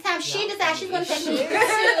friend at the time, she decides she's going to take me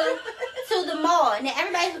to the mall. Now,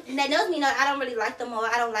 everybody that knows me knows I don't really like the mall.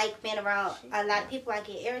 I don't like being around a lot of people. I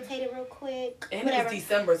get irritated real quick. And whatever. it was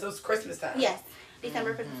December, so it was Christmas time. Yes,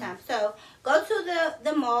 December, Christmas time. So, go to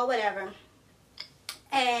the mall, whatever.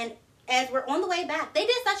 And as we're on the way back, they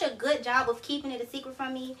did such a good job of keeping it a secret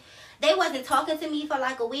from me. They wasn't talking to me for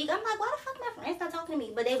like a week. I'm like, why the fuck my friends not talking to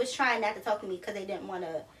me? But they was trying not to talk to me because they didn't want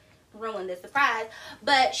to ruin the surprise.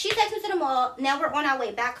 But she takes me to the mall. Now we're on our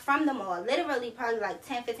way back from the mall, literally probably like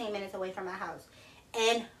 10-15 minutes away from my house.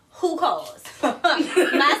 And who calls?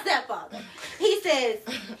 My stepfather. He says,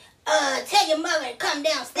 tell your mother to come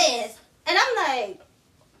downstairs. And I'm like,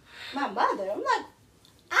 my mother? I'm like,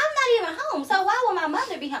 I'm not even home, so why would my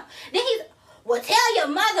mother be home? Then he's, well, tell your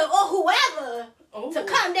mother or whoever to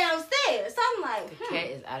come downstairs. So I'm like, The cat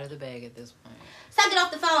is out of the bag at this point. So I get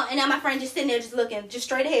off the phone, and now my friend just sitting there just looking, just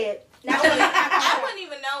straight ahead. Now, I wouldn't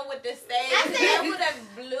even know what to say. That would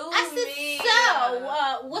have blew me.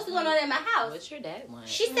 so, what's going on in my house? What's your dad want?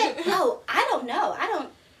 She said, no, I don't know. I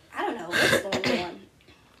don't know what's going on.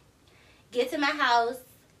 Get to my house,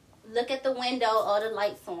 look at the window, all the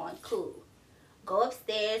lights on. Cool. Go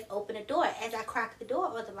upstairs, open the door. As I crack the door,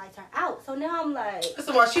 all the lights are out. So now I'm like, First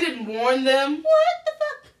of all, she didn't warn them. what the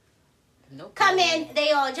fuck? Nope. Come in,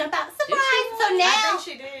 they all jump out. Surprise! So now I think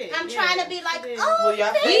she did. I'm trying to be like, did. oh, Well,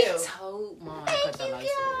 y'all We failed. told mom Thank to cut the you, lights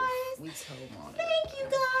guys. off. We told mom that. thank you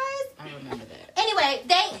guys. I remember that. Anyway,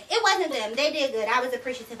 it wasn't them. They did good. I was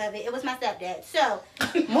appreciative of it. It was my stepdad. So,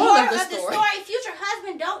 Moral of the story, future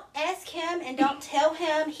husband, don't ask him and don't tell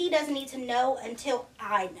him. He doesn't need to know until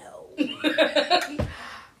I know.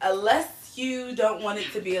 Unless you don't want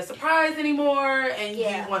it to be a surprise anymore and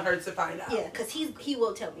Yeah. you want her to find out. Yeah, because he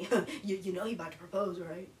will tell me. you know he about to propose,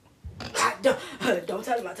 right? Don't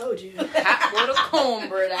tell him I told you. Hot water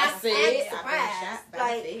cornbread, I said. Surprise.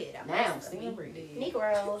 Like, Now, celebrity.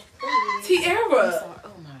 Negro, please. Tiara.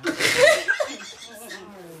 Oh my.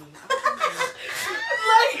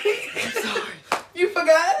 Like, you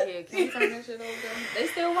forgot? Yeah, can you turn that shit over? They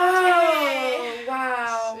still watching. Oh,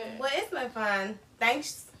 wow. Well, it's no fun.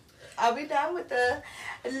 Thanks. I'll be done with the.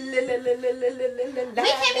 We can't be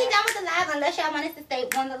done with the live unless y'all want us to stay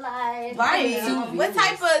on the live. Right. Two What viewers.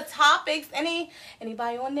 type of topics?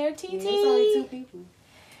 Anybody on there? TT. There's only 2 people.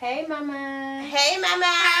 Hey, mama. Hey, mama.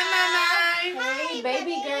 Hi, Mama. Hey,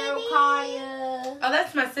 baby girl, Kaya. Oh,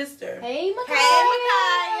 that's my sister. Hey, Makaya. Hey,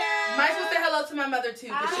 Makaya. Might as well say hello to my mother, too,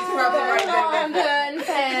 because she's probably right there. and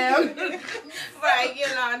fam. Right,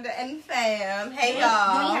 Yolanda and fam. Hey, We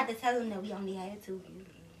y'all. have to tell them that we only had 2 views.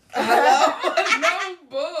 Hello? No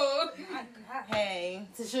book. Hey.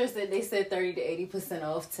 Tasha said they said 30 to 80%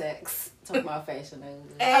 off text. Talking about fashion.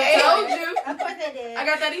 I told you. Of course they did. I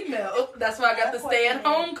got that email. That's why I got the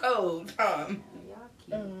stay-at-home code. Y'all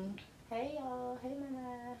cute. Hey, y'all. Hey,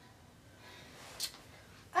 Nana.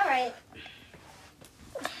 All right.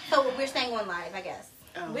 So we're staying on live, I guess.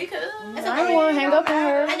 Oh. We could. That's I okay. want to hang up on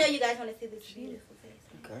her. I know you guys want to see this beautiful face.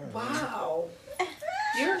 Girl. Wow.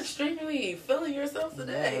 You're extremely feeling yourself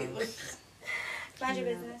today. Mind your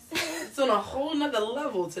business. It's on a whole nother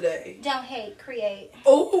level today. Don't hate, create.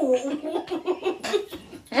 Oh.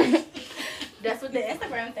 That's what the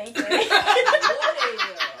Instagram thing says.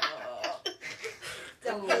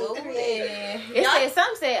 Don't hate, create. It said,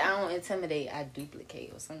 some said I don't intimidate, I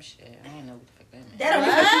duplicate or some shit. I don't know what the fuck that means. That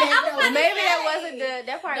don't mean Maybe that wasn't the,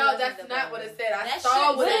 that part No, wasn't that's the not part. what it said. I That saw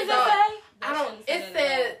shit- what it what said. does I don't. It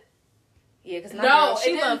said. Yeah, because No, she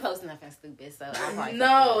it wasn't didn't- posting nothing stupid, so I probably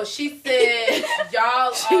No, she said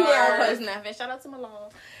y'all she wasn't are. posting nothing. Shout out to Malone.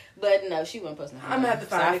 But no, she wasn't posting nothing. I'm gonna have to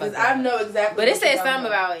So find it because fucked I up. know exactly. But it what said you're talking something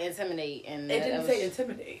about intimidate, and It that didn't was- say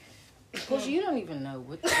intimidate. Well, you don't even know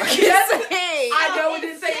what the fuck Yes, it said. I know it it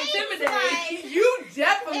didn't say seems intimidate. like- You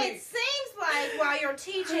definitely. It seems like while you're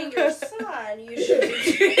teaching your son, you should be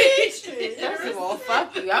teaching. First of all,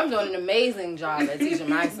 fuck you. I'm doing an amazing job at teaching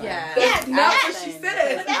my son. Yeah. Yes, Not what she Outstanding.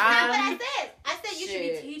 said. But that's not what I I'm- said. I said you should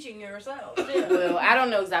Shit. be teaching yourself. Well, I don't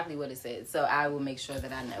know exactly what it said, so I will make sure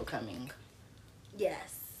that I know coming.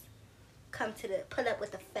 Yes. Come to the pull up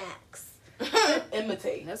with the facts.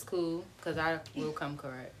 Imitate. That's cool, because I will come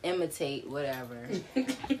correct. Imitate, whatever.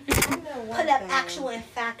 Pull up actual and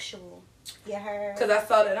factual. You heard? Because I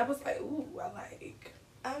saw that, I was like, ooh, I like.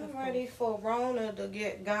 I'm ready for Rona to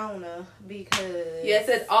get gonna because. Yeah, it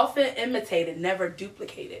said often imitated, never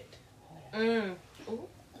duplicated. Ooh,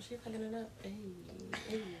 she fucking it up.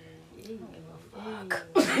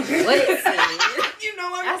 What it said. You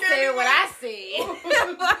know I'm I said what I said.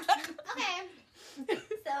 Okay.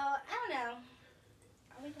 So, I don't know.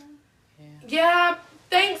 Are we done? Yeah,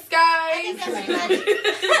 thanks, I think guys. that's pretty much,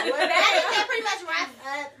 that pretty much wraps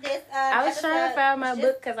up this I was trying to episode. find my Just-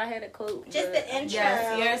 book because I had a quote. Just the intro.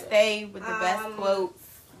 Yes, yours stay with the best quotes.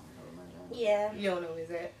 Yeah. You don't know who's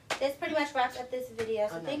that. This pretty much wraps up this video.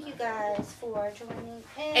 So thank you guys for joining.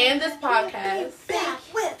 And this podcast.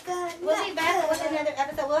 We'll be back with another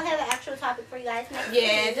episode. We'll have an actual topic for you guys next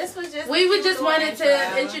Yeah, week. this was just. We would just a wanted little to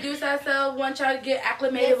intro. introduce ourselves, want y'all to get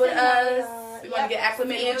acclimated with Get to know us. y'all. We want to Yep. get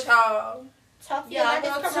acclimated with y'all. Talk to Y'all y'all go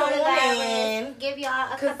about this tune coronavirus. in. Give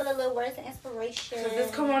y'all a couple of little words of inspiration. Because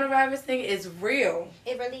this coronavirus thing is real.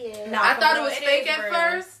 It really is. No, I for thought it real, was it fake is at real.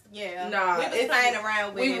 first. Yeah. Nah, we was it's- playing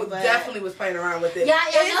around with We it, would but definitely was playing around with it. Y'all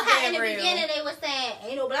It's know how in the been real. beginning they was saying,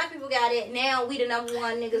 ain't no black people got it. Now we the number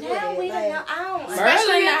one niggas with now it. we Like, don't know. I don't.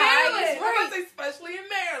 Especially in Maryland, Maryland. right. I was especially in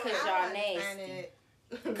Maryland. Because y'all I nasty. find it-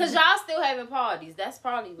 Because y'all still having parties. That's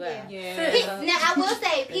probably why. Yeah. Now I will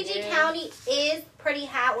say PG Yeah. County is pretty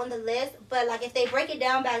high on the list, but like if they break it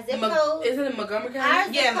down by zip Mo- code, Isn't it Montgomery our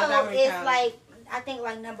County? zip Yeah, code Montgomery is County. like I think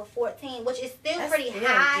like number 14, which is still That's pretty still-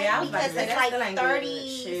 high yeah, I was about to because say, it's that still like ain't good.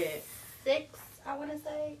 36, Shit. I want to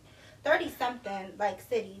say 30 something like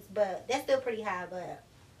cities, but that's still pretty high. But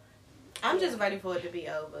I'm just ready for it to be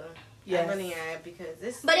over. Yes. I really am because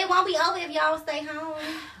this. but it won't be over if y'all stay home.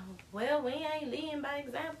 Well, we ain't leading by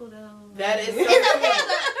example though. That is so It's okay,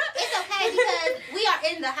 but it's okay because we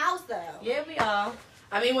are in the house though. Yeah, we are.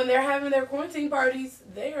 I mean, when they're having their quarantine parties,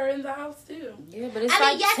 they are in the house too. Yeah, but it's I like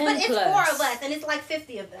mean, yes, 10 but it's plus. 4 of us, and it's like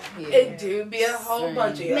 50 of them. Yeah. It do be a whole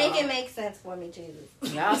bunch of y'all. Make it make sense for me,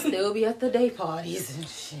 Jesus. Y'all still be at the day parties and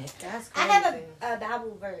shit. That's I crazy. have a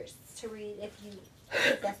Bible verse to read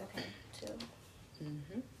if that's okay too.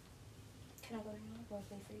 Mm-hmm. Can I go now or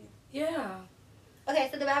wait for you? Yeah. Okay,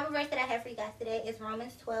 so the Bible verse that I have for you guys today is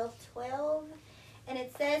Romans 12:12, and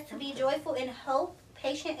it says to be joyful in hope,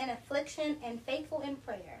 patient in affliction, and faithful in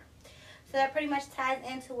prayer. So that pretty much ties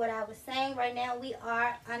into what I was saying. Right now, we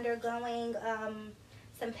are undergoing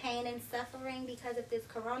some pain and suffering because of this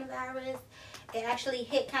coronavirus. It actually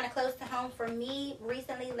hit kind of close to home for me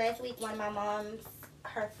recently. Last week, one of my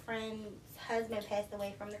her friend's husband passed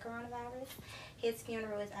away from the coronavirus. His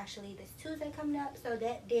funeral is actually this Tuesday coming up, so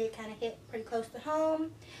that did kind of hit pretty close to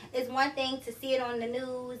home. It's one thing to see it on the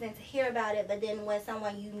news and to hear about it, but then when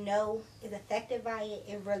someone you know is affected by it,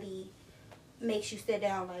 it really makes you sit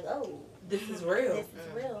down like, oh, This is real. this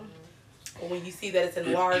is real. Or when you see that it's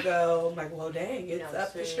in Largo, I'm like, well, dang, it's No,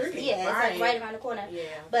 up the seriously. street. Yeah, it's Right. like right around the corner. Yeah.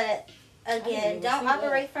 But I didn't again, even don't see that.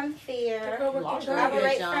 operate from fear. Largo.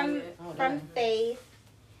 Operate Yeah, from Oh, from damn. faith.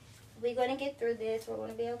 We're gonna get through this. We're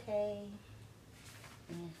gonna be okay.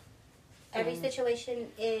 Every situation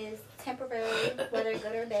is temporary, whether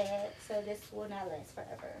good or bad. So this will not last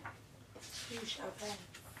forever. You shall pass.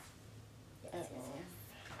 Yes.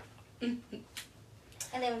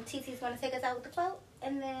 And then TT's going to take us out with the quote.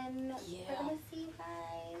 And then we're going to see you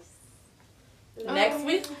guys Next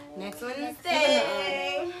week? Next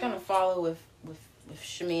Wednesday. Gonna follow with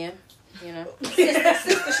Shamia, you know.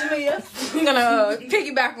 Sister Shamia. I'm gonna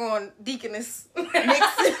piggyback on Deaconess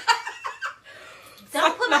Nixon.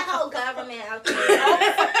 Don't put my whole government out there.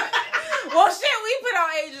 Well, shit, we put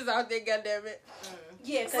our ages out there, goddammit.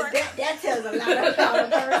 Yeah, because that tells a lot about a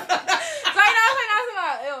person.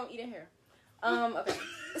 Eating here. Okay.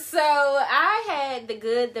 So I had the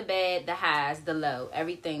good, the bad, the highs, the low.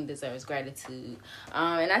 Everything deserves gratitude.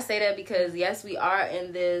 And I say that because yes, we are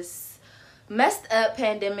in this messed up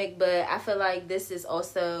pandemic, but I feel like this is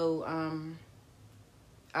also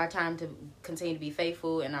our time to continue to be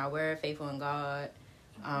faithful in our word, faithful in God.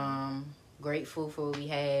 Grateful for what we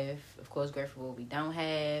have, of course, grateful for what we don't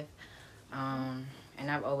have. And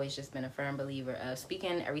I've always just been a firm believer of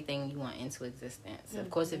speaking everything you want into existence. Of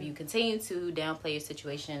course, if you continue to downplay your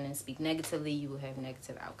situation and speak negatively, you will have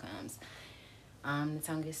negative outcomes. The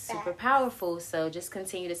tongue is super powerful, so just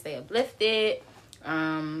continue to stay uplifted.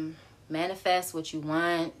 Manifest what you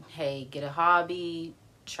want. Hey, get a hobby.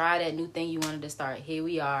 Try that new thing you wanted to start. Here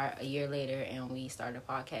we are a year later, and we started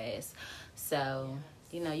a podcast. So,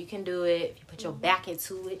 you know, you can do it if you put your back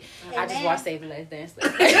into it. Amen. I just watched Save the Last Dance.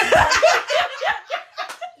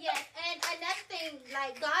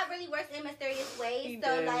 Like, God really works in mysterious ways. He So,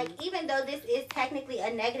 does. like, even though this is technically a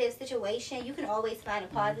negative situation, you can always find a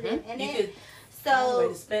positive in it. Find a way So,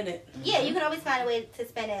 to spend it. yeah, you can always find a way to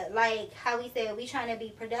spend it. Like how we said, we trying to be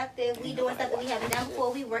productive. We doing stuff that we haven't done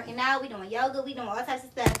before. We working out. We doing yoga. We doing all types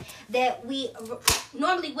of stuff that we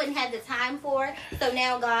normally wouldn't have the time for. So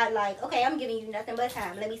now God, like, okay, I'm giving you nothing but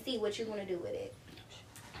time. Let me see what you're going to do with it.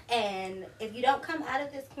 And if you don't come out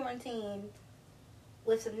of this quarantine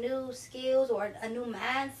with some new skills or a new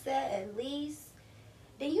mindset at least,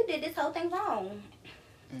 then you did this whole thing wrong.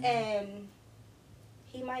 And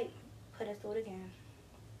he might put us through it again.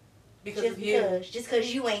 Just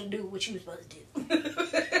because you ain't do what you was supposed to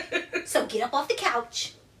do. So get up off the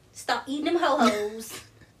couch, stop eating them ho-hos,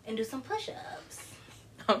 and do some push-ups.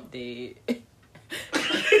 I'm dead.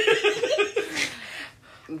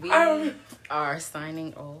 We are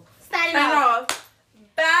signing off. Signing off.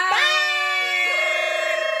 Bye.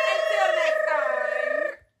 Until next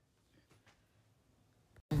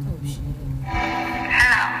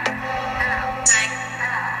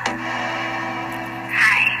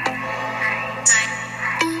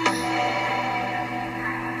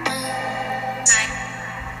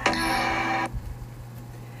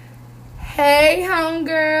Hey,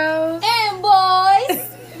 homegirls. And boys,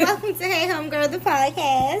 welcome to Hey Homegirl, the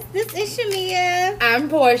podcast. This is Shamia. I'm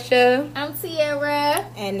Portia. I'm Tiara.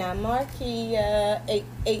 And I'm Markia.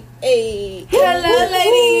 888. Hello,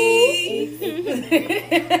 ladies.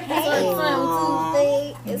 It's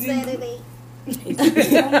Tuesday. It's Saturday.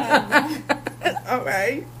 All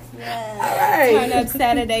right. Yeah. Turn up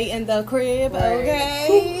Saturday in the crib,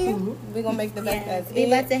 okay? We're going to make the best of it. We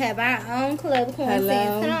about to have our own club quarantine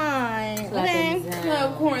Hello. tonight. Okay.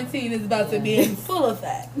 Club quarantine is about to be in full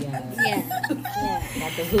effect. Yeah.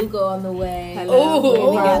 Got the hookah on the way. Hello.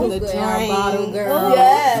 We got Ooh. the hookah in our bottle, girl.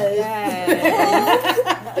 Yes.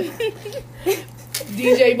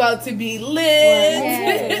 DJ about to be lit.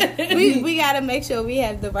 Yeah. We got to make sure we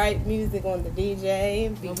have the right music on the DJ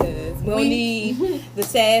because we'll need the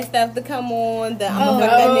sad stuff to come on, the I'm gonna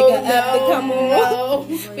fuck that nigga up to come on.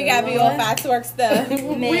 We got to be on our twerk stuff.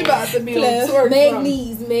 We about to be on Plus, twerk. Meg from-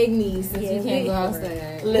 knees, since we can't go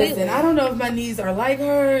outside. Listen, I don't know if my knees are like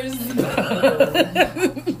hers.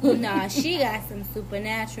 Nah, she got some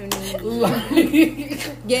supernatural needs.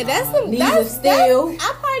 Yeah, that's some Knees that's, of steel.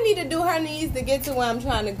 I probably need to do her knees to get to where I'm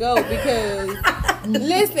trying to go because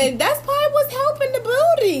listen, that's probably what's helping the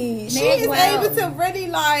booty. She Meg is Wow. able to really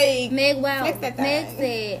like Meg, wow. flex that Meg thing.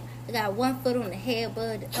 said, I got one foot on the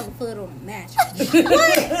headboard, the other foot on the mattress.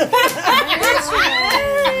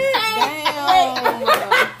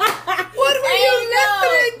 What were you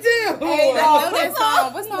listening to? Hey, I know that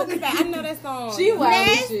song. What song is that? I know that song. She wild as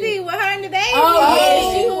Nasty shit. with her and the baby. Oh,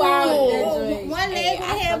 yeah, she wild with that joint. One leg on the I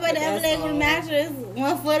headboard, fuck the with other that leg on the song. mattress,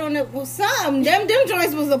 one foot on the something. Them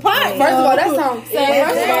joints was apart. First of all, that song. So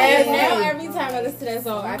now every time I listen to that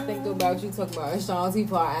song, I think about you talking about Ashanti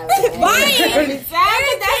part. That's I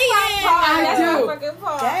do. my fucking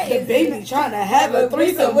part. The baby trying to have a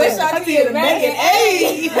threesome with with Shanti and Megan.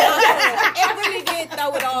 Hey. It really did throw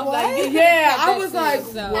throw it off. Like, yeah, I was like,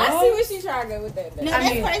 So, what? I see what she trying to go with that. No, that's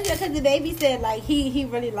crazy because the baby said like he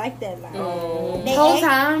really liked that line. The whole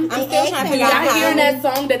time, I'm still trying to figure y'all out hearing how. that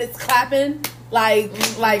song that it's clapping, like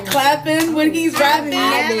clapping when he's rapping.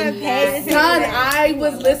 Son, I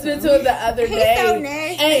was listening to it the other day, so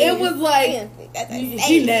nasty. and it was like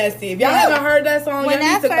he nasty. If y'all haven't heard that song, When y'all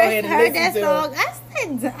I need to go ahead first and heard listen that to song, it. I said,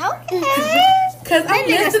 okay. Cause I'm nigga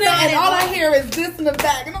listening and started all I off- hear is this in the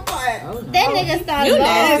back, and I'm like, Oh, no. That nigga started You off.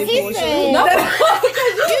 nasty, He Portia. said, No, Like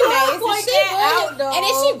that out, dog. and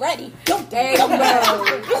then she ready. There you go.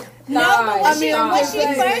 no, but when she I'm just first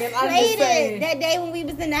saying, I'm played just saying. it that day when we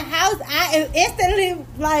was in the house, I instantly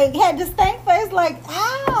like had the stank face like,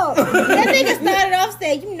 ow. That nigga started off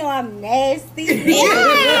saying, you know I'm nasty.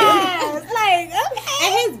 Yeah. It's like, okay.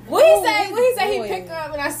 And his what he say he pick her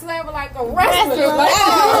up and I slam her like a wrestler. Like,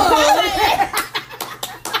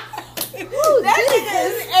 that nigga,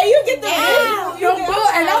 and you get the yo, boo,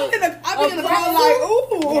 and I be in the car like,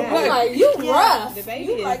 ooh, I'm like, you rough. The baby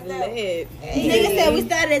You is like that. lit. Nigga said we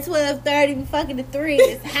started at 12:30, we fucking at 3.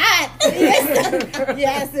 It's hot.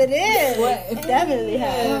 Yes, it is. What? It's definitely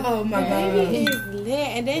hot. oh my Baby god. is lit,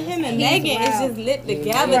 and then him and He's Megan is wild. just lit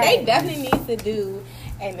together. Right. They definitely need to do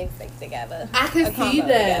a mixtape together. I A can see combo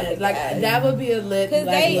that. together, Like guys. that would be a lit, Cause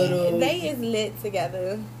like little. they is lit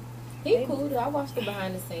together. He cool though. I watched the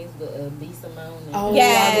behind the scenes with B Simone. And Oh,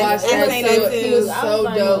 Yes, I watched I that seen too. that He too. was I so was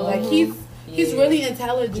like, dope. oh, Like he's really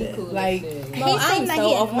intelligent. Cool as Like shit. Mo, He I'm seemed like so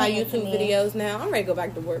he off my annoying to YouTube me. videos now. I'm ready to go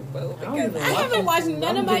back to work, bro. I don't Because even I watch haven't watched YouTube.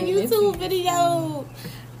 none of I'm my getting YouTube into videos.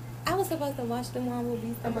 I was supposed to watch the one with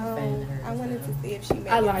B I'm a fan of Simone. hers. I wanted to see if she made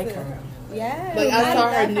I it like too. her. Yeah. Like I saw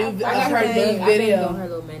her new I got her her new thing. I've been video. on her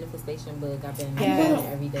little manifestation book. I've been Yeah. reading it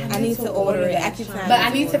every day. I need to order it. I keep trying But I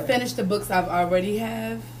need to finish the books I've already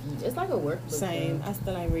have. It's like a workbook. Same. though. I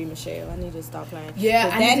still ain't read Michelle. I need to stop playing. Yeah,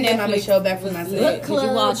 But I need to get my Netflix Michelle back from was myself. lit. Book Did you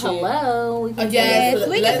club. watch it? Hello. We can Oh, yes. Yes,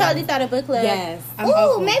 we can Let's- totally start a book club. Yes. I'm Ooh,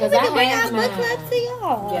 up for maybe we Because I can bring have our book mine. club to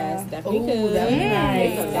y'all. Yes, definitely Ooh, could. that'd be nice.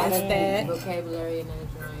 Because That's that's that. vocabulary and that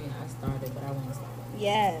joint. I started, but I want to start.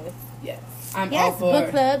 Yes. Yes, I'm all Yes, for book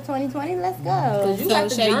it. club 2020. Let's go. You So got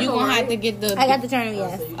the Shay, you journal, gonna have right? to get the. I got the journal,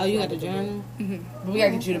 yes. Oh, you got the journal. But we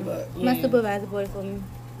gotta get you the book. My Yeah. supervisor bought it for me.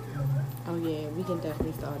 Oh yeah, we can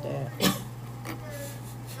definitely start that.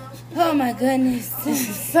 Oh my goodness.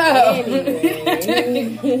 So Yeah.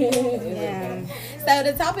 So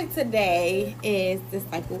the topic today is the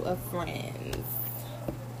cycle of friends.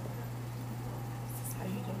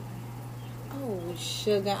 Oh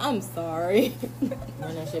sugar, I'm sorry.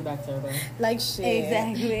 Run that shit back to her, bro. Like shit.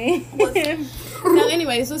 Exactly. So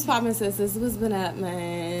anyways, what's poppin', sisters? What's been up,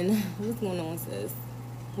 man? What's going on, sis?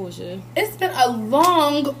 Portia. it's been a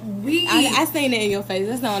long week. I seen it in your face.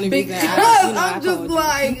 That's the only reason. Because I I'm just called you.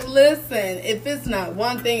 like, listen, if it's not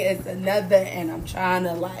one thing, it's another, and I'm trying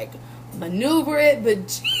to like maneuver it, but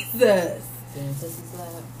Jesus, Then pussy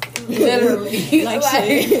slap. literally, Like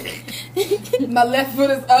shit. my left foot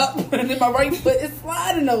is up, and then my right foot is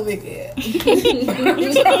sliding over here.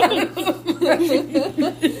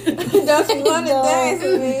 Don't you want to dance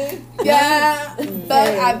with me? Yeah,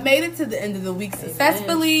 but I made it to the end of the week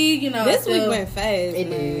successfully. You know, This week still- went fast, It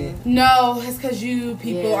man. did. No, it's because you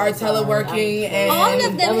people Yeah, are sorry. teleworking, I'm and All of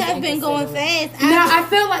That them was have been going fast. inconsiderate. now I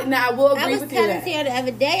feel like I will I agree was with you telling that. Tia the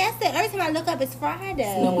other day. I said every time I look up, it's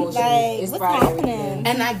Friday. No bullshit. Like, It's what's Friday every happening? day.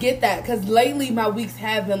 And I get that because lately my weeks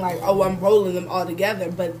have been like, oh, I'm rolling them all together.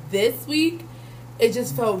 But this week, it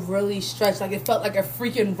just felt really stretched. Like it felt like a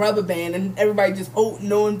freaking rubber band, and everybody just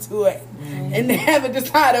holding on to it, and they haven't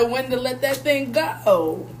decided when to let that thing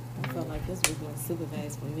go. I felt like this week went super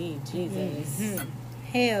fast for me. Jesus.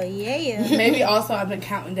 Hell yeah. Maybe also I've been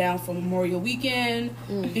counting down for Memorial Weekend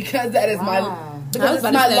because that is Why? my I because was it's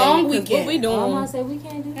about my to say, long 'cause weekend. What we I'm doing? gonna say we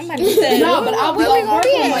can't do I'm shit. about to say, No, but I'll be where we off gonna work be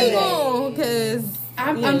on at? Monday. Because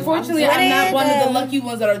Unfortunately, I'm I'm not one of the sorry. lucky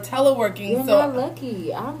ones that are teleworking. You're so not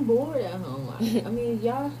lucky. I'm bored at home. I mean,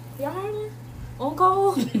 y'all hiring? On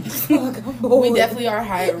call? Fuck, I'm bored. we definitely are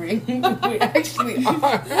hiring. We actually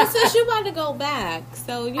are. since you about to go back,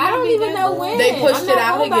 so you I don't be even back know on- when. They pushed I'm it not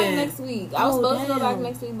out going back again. next week. I was Oh, supposed to go back damn.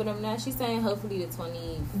 next week, but I'm not. She's saying hopefully the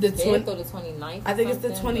 25th The or the 29th. I think it's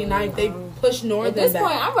the or something, 29th. but, They push at northern this back.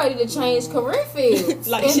 point, I'm ready to change career fields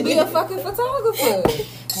Like and shit. be a fucking photographer.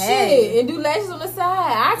 Shit, and do lashes on the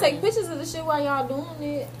side. I take pictures of the shit while y'all doing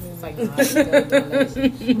it. It's like, nah, I still do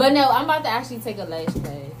lashes. But no, I'm about to actually take a lash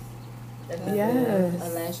class. Yes. A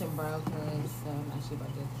lash and brow class. So I'm actually about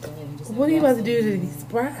to go ahead and just. What are you about to do to invest these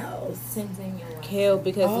brows? in tinting your wax. Kill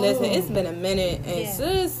because Oh. listen, it's been a minute and Yeah.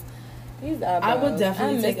 sis, these I would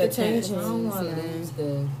definitely miss take the a chance. tension. I don't want to man. lose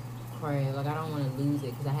the crayon. Like I don't want to lose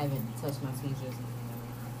it because I haven't touched my teachers.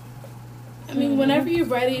 I mean, whenever you're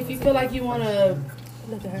ready, if you feel like you want to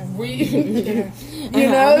whenever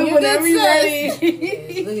you're ready.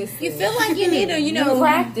 You feel like you need to,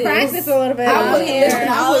 practice a little bit. I would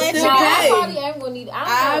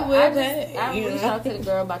pay. I reached out to the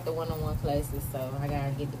girl about the one-on-one classes, so I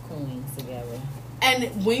gotta get the coins together.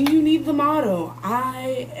 And when you need the model,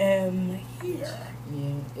 I am here.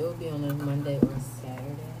 Yeah, it will be on a Monday or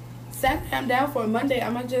Saturday. Saturday, I'm down for a Monday. I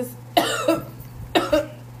might just.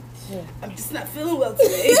 I'm just not feeling well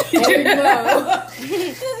today.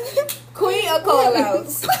 Queen of call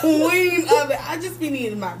outs. Queen of it. I just be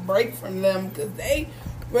needing my break from them because they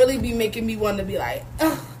really be making me want to be like,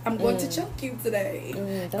 I'm going to choke you today.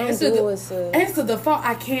 Answer the phone.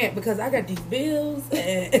 I can't because I got these bills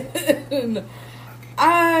and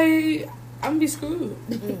I'm gonna be screwed.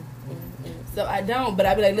 So I don't. But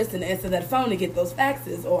I be like, listen, answer that phone and get those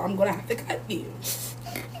faxes, or I'm gonna have to cut you.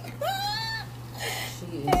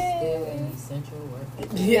 She is still an essential worker.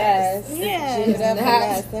 Yes. She's definitely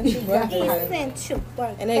an essential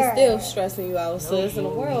worker. And they still stressing you out, sis. And the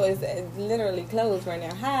world is literally closed right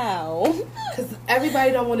now. How? Because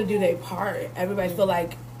everybody don't want to do their part. Everybody feel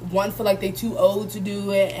like they too old to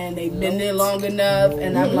do it, and they've been there long enough.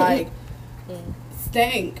 And I'm like,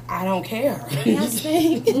 stink. I don't care. I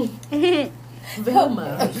stink.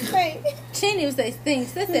 Vilma. She didn't even say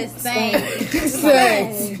stinks. This is stank.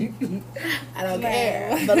 I don't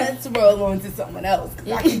care. But let's roll on to someone else.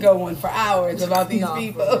 Because I can go on for hours about these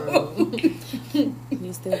people.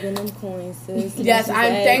 You still getting them coins, sis. Yes,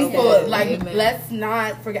 I'm thankful. Okay. Like, Amen. let's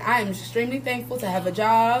not forget. I am extremely thankful to have a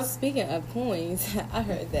job. Speaking of coins, I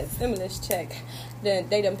heard that stimulus check.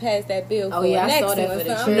 They done passed that bill for I next saw that one. for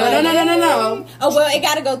the So church. I'm like, No. Oh, well, it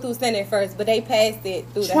got to go through Senate first, but they passed it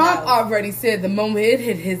through the Trump House. already said the moment it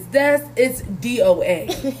hit his desk, it's DOA.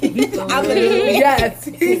 I believe it. Yes,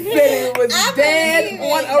 he said it was dead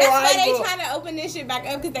on That's why arrival. they trying to open this shit back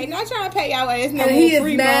up, because they not trying to pay y'all ass no And more he is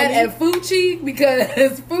free mad money. at Fucci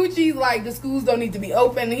because Fucci's like, the schools don't need to be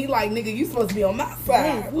open. And he like, nigga, you supposed to be on my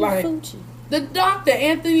side. Like, the doctor,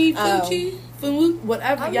 Anthony Fucci,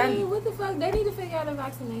 whatever. I y'all, mean, what the fuck? They need to figure out a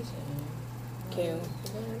vaccination. Cute.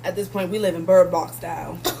 at this point, we live in Bird Box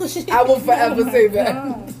style. I will forever say that.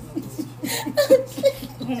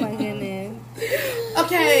 Oh my goodness.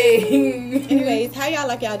 Okay. Anyways, how y'all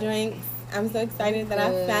like y'all drinks? I'm so excited that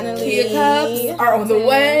I finally... Kia cups are on the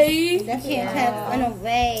way. Kid cups on the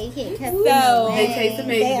way. Kid cups So, on the way. They taste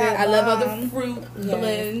amazing. They are I love all bomb. the fruit Yes.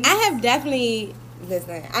 blends. I have definitely...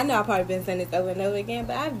 Listen, I know I've probably been saying this over and over again,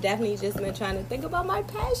 but I've definitely just been trying to think about my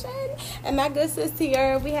passion. And my good sis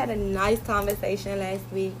Tiara, we had a nice conversation last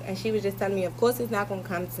week, and she was just telling me, of course it's not going to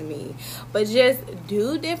come to me, but just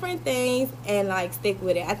do different things and, like, stick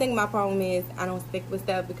with it. I think my problem is I don't stick with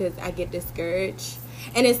stuff because I get discouraged.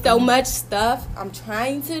 And it's so much stuff I'm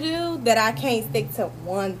trying to do that I can't stick to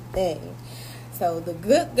one thing. So the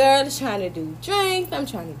good girl is trying to do drinks. I'm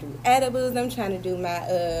trying to do edibles. I'm trying to do my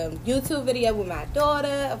YouTube video with my daughter.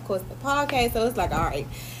 Of course, the podcast. So it's like, all right,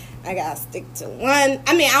 I got to stick to one.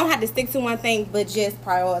 I mean, I don't have to stick to one thing, but just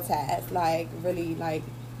prioritize. Like, really, like,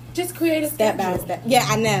 Just create a step by schedule. step. Yeah,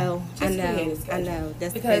 I know. Just create a schedule. I know.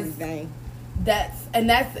 That's Because the crazy thing.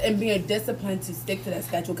 And being disciplined to stick to that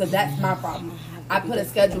schedule, because that's my problem. I put a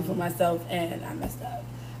schedule for myself and I messed up.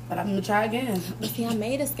 But I'm going to try again. But see, I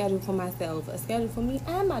made a schedule for myself, a schedule for me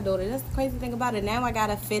and my daughter. That's the crazy thing about it. Now I got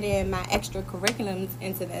to fit in my extracurriculums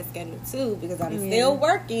into that schedule too, because I'm still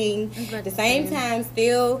working at the same time,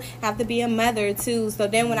 still have to be a mother too. So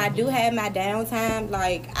then when I do have my downtime,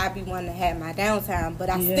 like, I be wanting to have my downtime, but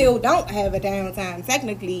I still don't have a downtime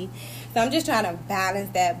technically. So I'm just trying to balance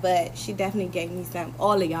that. But she definitely gave me some,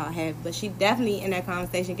 all of y'all have, but she definitely in that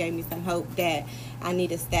conversation gave me some hope that I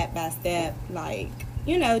need a step by step, like,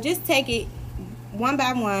 you know, just take it one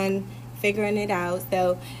by one, figuring it out.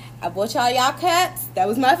 So I bought y'all cups. That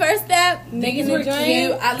was my first step. These were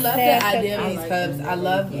cute. I love the idea of these cups. I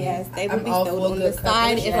love Yes, they will I'm be all stowed for on good the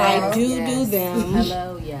side cups. if I do them.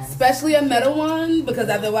 Hello, yes. Especially a metal one, because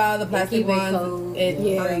after a while the plastic keep it ones, cold. it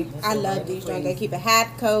Yeah, breaks. I love these drinks. They keep it hot,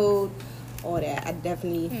 cold, all that. I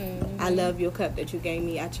definitely, I love your cup that you gave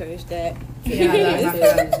me. I cherish that. Yeah, I love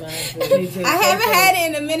my cups. Me too. I haven't had it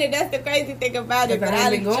in a minute. That's the crazy thing about it. Because But I I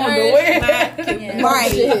ain't been going cherish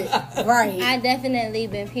nowhere. Right. I definitely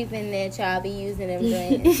been peeping that y'all be using them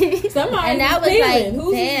drinks. Somebody And I was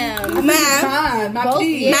like, damn. Mine, my Both-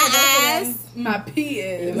 pee. yeah, My both of eyes. them. My pee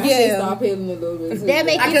is. My shit start peeling a little bit too. That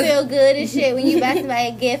make you feel good and shit when you buy somebody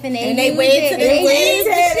a gift and they use wait it. till They they use the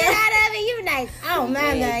wait. shit out of it. You like, I don't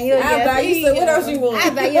mind buying you a I buy you gift. some. What else you want? I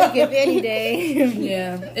buy you a gift any day.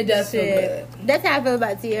 Yeah, it does feel good. That's how I feel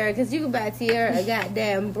about Tiara, because you can buy Tiara a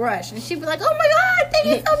goddamn brush and she be like, oh my god,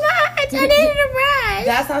 like it so much. I needed a brush.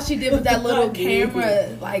 That's how she did with that little camera,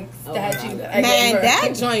 like, statue. That I gave Man, her.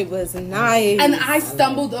 that joint was nice. And I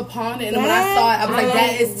stumbled upon it, and when I saw it, I was like,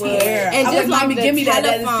 that is Tierra. And I was just like, Mommy, the give me that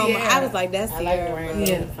is telephone, Tierra. I was like, that's I like Tierra. random.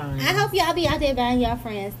 Yeah. Fine. I hope y'all be out there buying y'all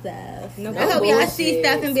friends stuff. No I hope y'all see bullshit.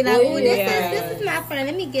 stuff and be like, "Ooh, Yeah. this is my friend.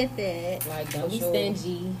 Let me get that." Like, don't be sure.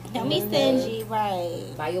 stingy. Don't be stingy, right?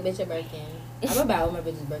 Buy your bitch a Birkin. I'm about all my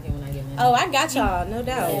bitches Birkin when I get money. Oh, I got y'all, no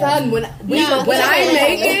doubt. Son, when I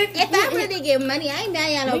make it, If I really get money, I ain't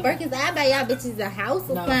buying y'all no Birkins. I buy y'all bitches a house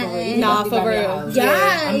or No, for something. real. Nah, You for buy me a real. house. Y'all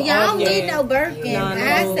I'm don't need no Birkin. Yeah.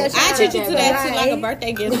 No. I treat you to that too, like a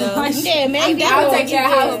birthday gift, though. Yeah, maybe I'll definitely take your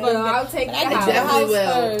want house, you bro. I'll take your house. definitely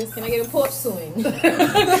will. First. Can I get a porch swing?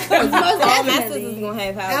 All my definitely. sisters gonna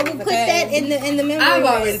have I houses. would put that in the memory. I've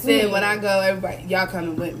already box. said when I go, everybody, y'all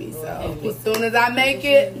coming with me. So as soon as I make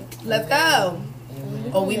it, let's go.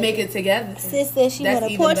 Or we make it together. Sis said she That's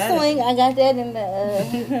want a even porch better. swing. I got that in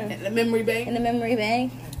the In the memory bank. memory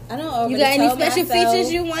bank. I don't already You got any told special myself,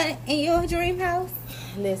 features you want in your dream house?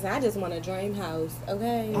 Listen, I just want a dream house,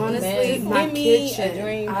 okay? Honestly, Just my give me kitchen. a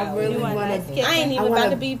dream I house. really You want want a to. nice I ain't I even want about a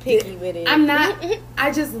to be picky with it. I'm not.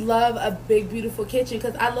 I just love a big, beautiful kitchen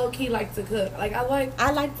because I low key like to cook. Like I like.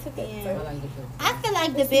 I like to cook. Yeah. I like the cook. I feel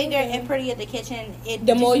like the bigger and prettier the kitchen, it The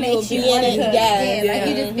just more you makes will you be in wanna it, cook. yeah. Like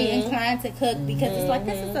you just be Mhm. inclined to cook because it's like,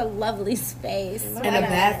 this is a lovely space. And a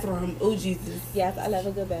bathroom. Oh Jesus! Yes, I love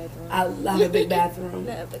a good bathroom. I love a big bathroom.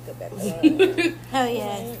 love a good bathroom. Oh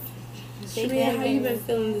yes. Shreya, how you been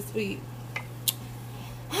feeling this week?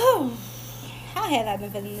 How have I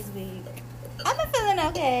been feeling this week? I've been feeling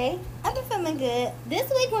okay. I've been feeling good. This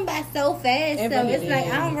week went by so fast, It so really it's like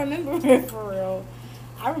did. I don't remember it for real.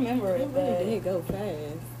 I remember it, It but really did go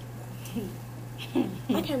fast.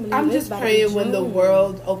 I can't believe I'm it's just about to be praying when the June.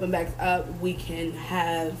 world open back up, we can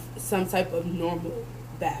have some type of normal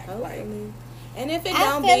back. Like Hopefully. And if it I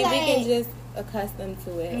don't be, feel we like- can just accustom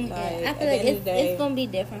to it. yeah, Like, I at feel the like end of the day, it's gonna be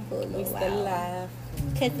different for a we little still while. alive.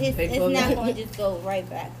 Because it's People- not gonna just go right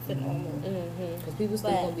back to normal. Mm-hmm. Because people still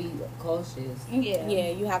But- gonna be cautious. Yeah. Yeah,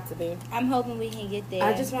 you have to be. I'm hoping we can get there.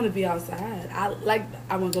 I just want to be outside. I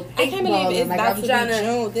want to go I can't believe paintballing. it's Like about I'm to trying be to.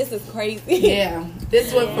 June. This is crazy. Yeah,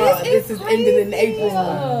 this one for this is ending in April.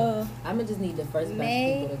 Oh. I'm gonna just need the first batch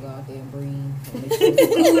May. of people to go out there and breathe. And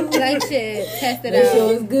make sure like shit. Test it make sure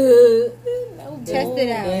out. it's good. Test it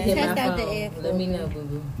out. Then hit my Test out the phone. air Let me force. know,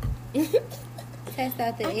 boo boo. Test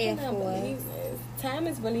out the I air cannot force. believe this. Time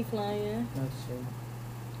is really flying. That's true.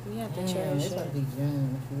 We have to Damn, cherish it's about to it. be June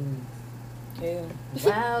in a few weeks. Yeah.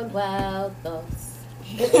 Wild, wild thoughts.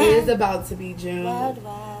 It is about to be June. Wild,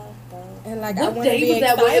 wild, though. And like, I What want to day be was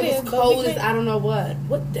that? Where it excited, was but cold we as can't- I don't know what.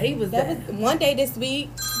 What day was That that? was one day this week.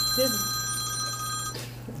 This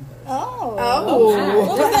Oh. Oh. What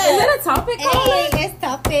was Is that? that a topic? Hey, it's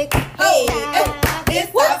topic. Hey, time.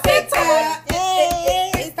 It's topic time.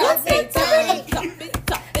 Hey, it's topic time.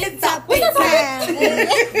 It's topic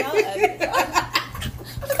time.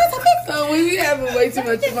 So we having way too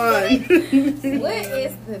much fun. What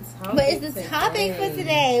is the topic? But it's the topic for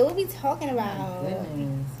today. What we talking about?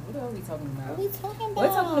 Goodness. What are we talking about? What we talking about? We're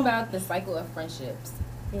talking about the cycle of friendships.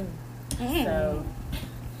 Mm. So,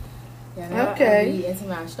 yeah, now Okay. I be into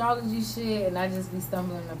my astrology shit, and I just be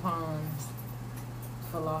stumbling upon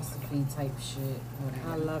philosophy type shit. Whatever.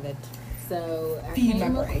 I love it. So I Feed my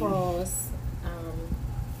came brain. across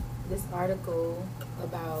this article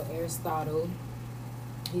about Aristotle.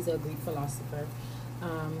 He's a Greek philosopher.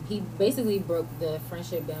 He basically broke the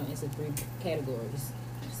friendship down into 3 categories.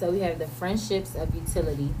 So we have the friendships of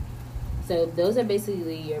utility. So those are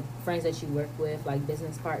basically your friends that you work with, like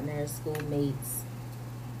business partners, schoolmates,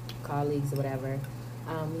 colleagues, or whatever.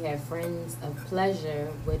 We have friends of pleasure,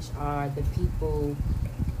 which are the people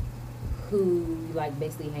who you like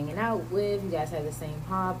basically hanging out with. You guys have the same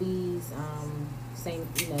hobbies,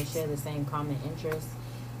 share the same common interests.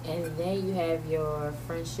 And then you have your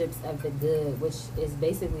friendships of the good, which is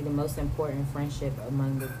basically the most important friendship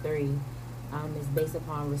among the 3. It's based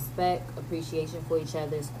upon respect, appreciation for each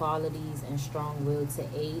other's qualities, and strong will to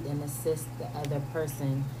aid and assist the other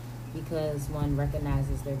person because one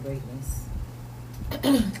recognizes their greatness.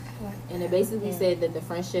 And it basically said that the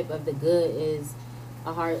friendship of the good is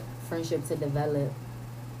a hard friendship to develop.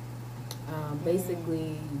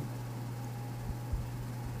 Basically,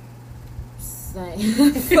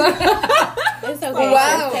 It's okay.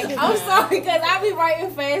 Wow. Take your I'm time. sorry because I be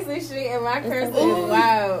writing fast and shit, and my cursor is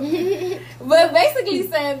wild. But basically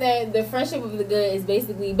saying that the friendship of the good is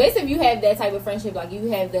basically if you have that type of friendship, like you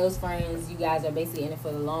have those friends, you guys are basically in it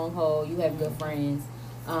for the long haul. You have good friends,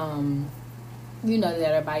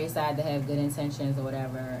 that are by your side that have good intentions or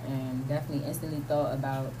whatever. And definitely instantly thought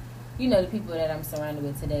about you know, the people that I'm surrounded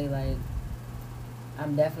with today, like,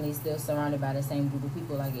 I'm definitely still surrounded by the same group of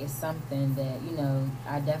people. Like, it's something that, you know,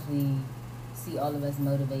 I definitely see all of us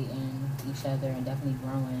motivating each other and definitely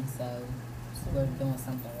growing. So we're doing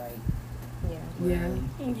something right.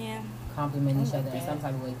 Yeah. Compliment each other in some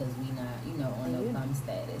type of way because we not, you know, on no bum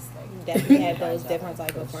status. Like, definitely have those different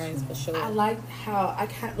type of friends for sure. I like how I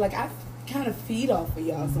kind of feed off of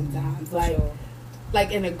y'all sometimes, For like sure.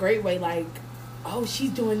 like in a great way, like, oh,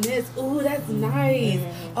 she's doing this, ooh, that's nice,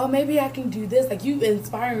 oh, maybe I can do this, like, you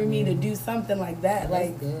inspiring me to do something like that,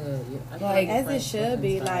 like, good. Like, as it should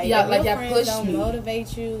be, like, yeah, if like, your y'all friends push don't me.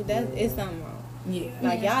 motivate you, that's it's something wrong. yeah,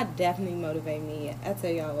 Like, y'all definitely motivate me. I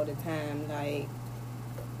tell y'all all the time, like,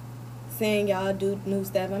 seeing y'all do new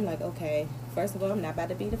stuff, I'm like, okay, first of all, I'm not about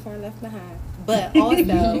to be the friend left behind. But also, you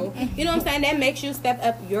know what I'm saying? That makes you step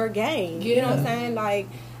up your game. You know what I'm saying? Like,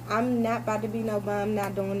 I'm not about to be no bum,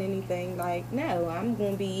 not doing anything. Like, no, I'm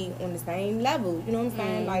going to be on the same level. You know what I'm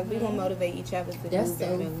saying? Like, we're going to motivate each other to That's do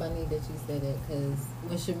so better. funny that you said it because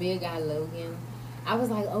when Shamir got Logan, I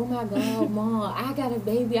was like, oh my God, Mom, I got a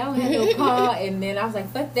baby. I don't have no car. And then I was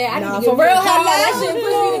like, fuck that. I need to get for me a real, car. hello. That shit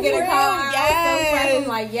pushed me to get a For car. real, I was so fresh. I'm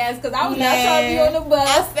like, yes, because I was not trying to be on the bus.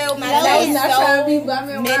 I felt my I was life not so trying to be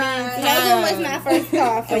bumming many around. Logan was my first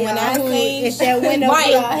car for And when I seen it's that window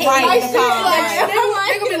right, right, the car.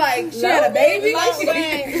 they're gonna be like, she had a baby,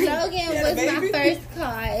 Logan was my first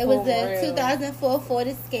car. It was a 2004 Ford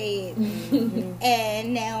Escape,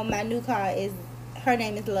 and now my new car is her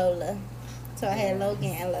name is Lola. So I had Logan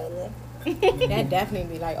and Lola. That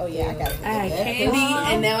definitely be like, oh yeah, I got it. I had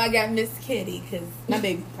Candy, and now I got Miss Kitty, because my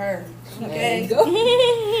baby purr. Okay?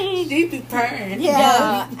 She be purring.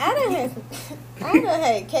 Yeah, I done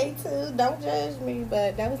had K2. Don't judge me,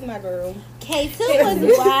 but that was my girl. K2 was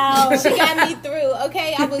wild. She got me through.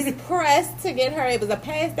 Okay, I was pressed to get her. It was a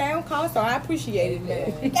pass down call, so I appreciated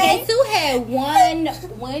that. K2 had one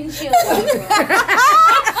windshield. But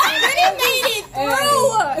it made it through.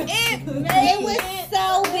 It was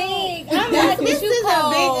so big. I'm like, this is a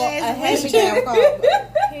big ass windshield.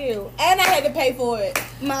 Hell. And I had to pay for it. I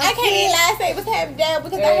can't even lie and say it was half down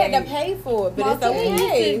because I had to pay for it, but My it's kid used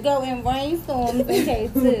okay. to go in rainstorms in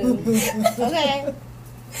K2. Okay.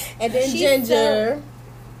 And then She's Ginger,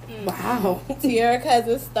 Wow. Tierra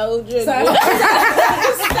cousin stole Ginger. So- Stop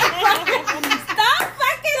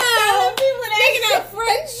fucking telling people that. Making up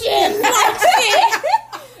friendships like shit.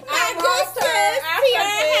 My good sis,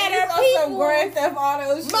 Tierra had her people. Grand Theft Auto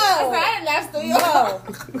shit.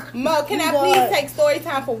 Mo, can I please take story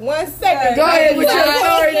time for 1 second? Go ahead with your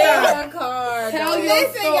story time. Tell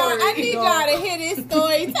listen, y'all, I need y'all to hear this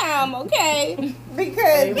story time, okay?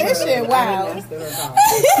 Because this shit wild.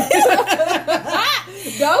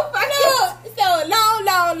 Go fuck it. So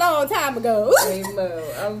long time ago.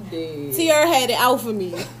 I'm dead. Tierra had it out for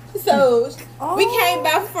me. So we came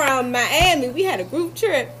back from Miami. We had a group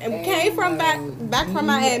trip, and we came from back from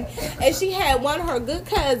Miami. And she had one of her good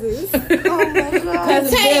cousins. Oh my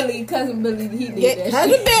God. Cousin Billy, he did that.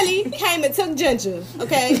 Cousin Billy came and took Ginger.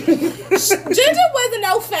 Okay, Ginger wasn't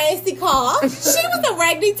no fancy car. She was a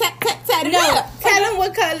raggedy tatted up. Tell them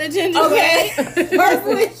what color Ginger Okay, was.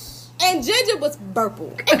 purple. And Ginger was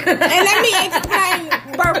purple. And let me explain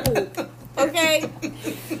purple. Okay,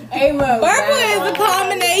 purple is a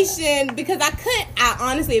combination because I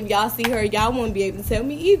honestly, if y'all see her, y'all won't be able to tell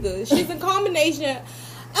me either. She's a combination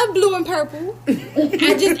of blue and purple.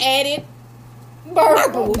 I just added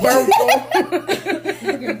purple.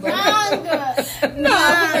 No,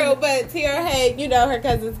 for real. But Tierra had, her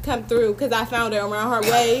cousins come through because I found her around her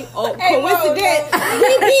way. Oh, coincidence,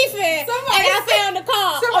 we beefing, and I found the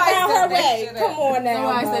car around her way. Come on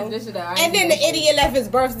now, Somebody Mo. said this shit out. And then the idiot left his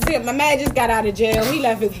birth certificate. My man just got out of jail. He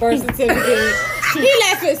left his birth certificate. He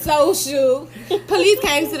left his social. Police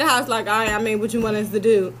came to the house like, all right, what you want us to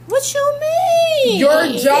do? What you mean? Your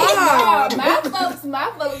job. My folks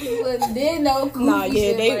wouldn't did no cool Nah,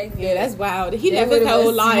 shit that's wild. He left his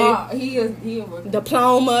whole life. He was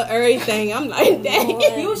Diploma, everything. I'm like, dang.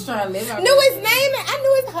 he was trying to live out Knew his name. I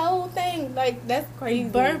knew his whole thing. Like, that's crazy.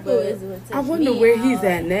 Purple but- is what took I wonder me where out. he's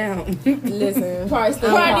at now. Listen.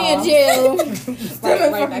 Probably in jail.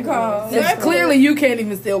 fucking cars. That's clearly you can't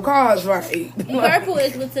even steal cars, right? Purple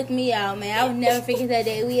is what took me out, man. I would never forget that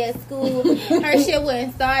day. We at school. Her shit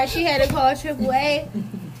wouldn't start. She had to call AAA.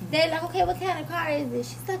 They're like, okay, what kind of car is it?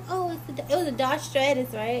 She's like, oh, it was a Dodge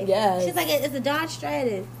Stratus, right? Yes. She's like, it's a Dodge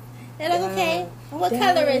Stratus. They're like, okay, what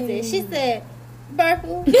color is it? She said,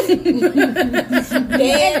 purple. And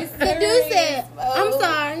the dude said, I'm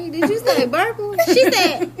sorry, did you say purple? She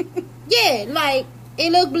said, yeah, like,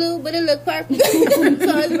 It look blue, but it look purple. So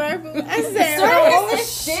it's purple. I said,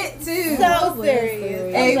 shit too. so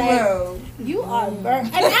serious. Hey, I'm like, bro. you are burnt.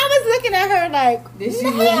 And I was looking at her like,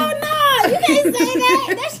 hell no. You can't say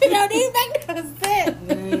that. That shit don't even make no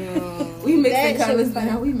sense. We mixing That colors shit was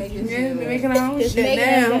now. We making Yeah, shit. we making our own Just shit making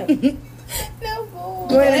now. it No fool.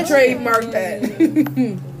 Go ahead and trademark that.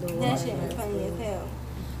 That shit was funny as hell.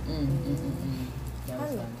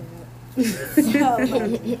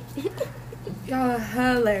 Y'all are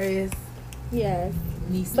hilarious. Yes.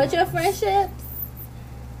 But your friendships,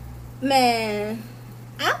 man,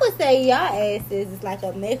 I would say y'all asses is like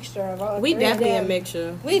a mixture of all We three of definitely a them.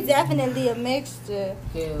 mixture. We definitely a mixture.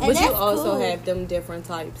 Yeah. And But you that's also cool. have them different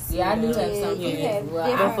types. Yeah, I do you know? have some you friends. have Well,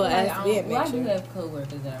 different- But for us, we a I do mixture. have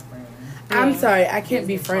coworkers that are friends. I'm sorry, I can't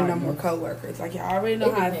be Business friend no more partners. coworkers. Like y'all already know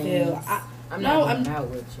It how I feel. depends. I'm No, not I'm- going out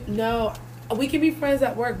with you. No, we can be friends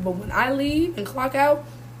at work, but when I leave and clock out,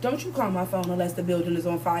 don't you call my phone unless the building is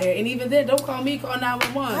on fire. And even then, don't call me, call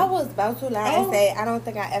 911. I was about to lie and Oh. say I don't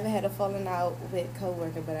think I ever had a falling out with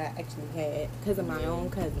coworker, but I actually had because of my own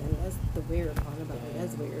cousin. That's the weird part about it.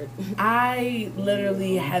 That's weird. I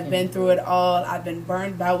literally have been through it all. I've been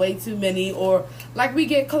burned by way too many, or like we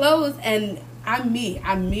get close and I'm me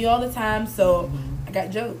all the time, so I got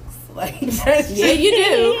jokes. Like, yeah, you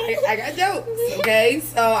do. I got jokes. Okay,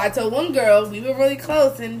 so I told one girl we were really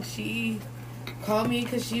close, and she called me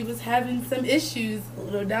because she was having some issues a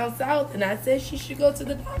little down south, and I said she should go to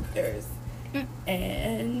the doctors,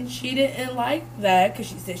 and she didn't like that because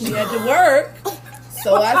she said she had to work.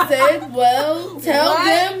 So I said, well, tell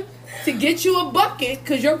them to get you a bucket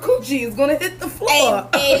because your coochie is gonna hit the floor.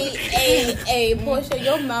 Hey, Portia,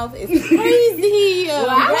 your mouth is crazy. Well,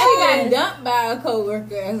 I actually got dumped by a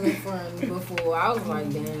coworker as a friend before. I was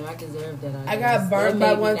like, damn, I deserve that. I got burned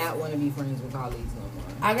That by made me one. not want to be friends with colleagues no more.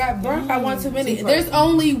 I got burnt by one too many. Too There's personal.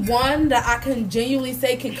 only one that I can genuinely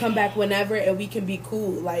say can come back whenever and we can be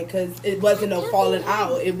cool. Like, because it wasn't no falling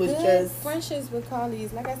out. It was Good just. friendships with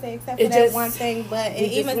colleagues, like I said, except It for that just- one thing. But we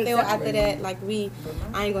just even went still after separate. that, like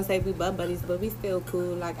I ain't gonna say we butt buddies, but we still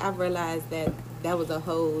cool. Like I realized that was a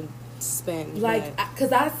whole spin. Like, but-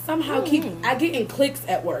 because I somehow I get in cliques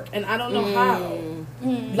at work and I don't know how.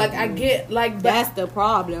 Like, I get, like, but, that's the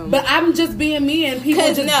problem. but I'm just being me and people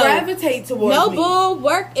 'Cause just no. gravitate towards no me. bull,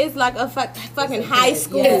 work is like a fucking high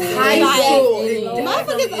school. It's high Like, school. It It is.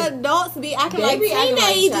 definitely motherfuckers, is. adults be acting They like be acting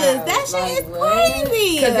like teenagers. child. That shit Like, is what?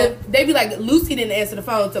 crazy. Because they be like, Lucy didn't answer the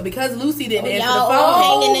phone. So because Lucy didn't answer the Y'all phone,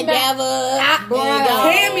 all hanging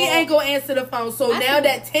together. Tammy ain't gonna answer the phone. So now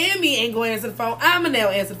that Tammy ain't gonna answer the phone, I'ma now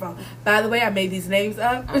answer the phone. By the way, I made these names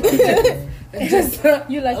up. Just,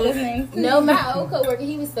 You like those names? No, my old coworker,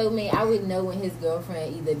 he was so mean. I would know when his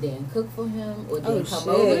girlfriend either didn't cook for him or didn't come shit.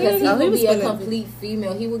 over because he Oh, he would was be a feeling- complete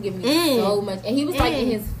female. He would give me so much, and he was like in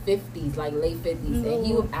his 50s, like late 50s, and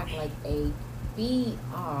he would act like a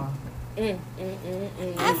BR.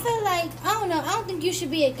 I feel like, I don't know, I don't think you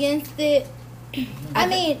should be against it. I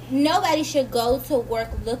mean, nobody should go to work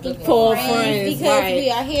looking for friends because right. we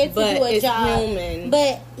are here to But do a it's job. human.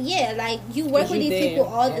 But yeah, like you work 'Cause with you these there people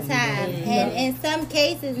all the every time, day. and in some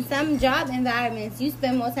cases, in some job environments, you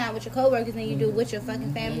spend more time with your coworkers than you do with your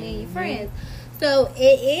fucking family and your friends. So it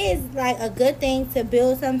is like a good thing to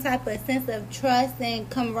build some type of sense of trust and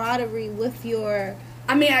camaraderie with your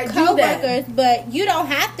I mean, I do that. coworkers, but you don't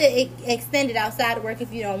have to extend it outside of work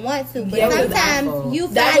if you don't want to. But Yeah, that was my fault. sometimes you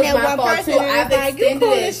That find was that my one fault person too. and I've it's like, you extended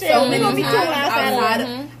cool it as shit. so We many gonna be cool times outside of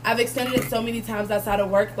outside. work. I've extended it so many times outside of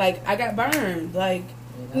work. Like I got burned. Like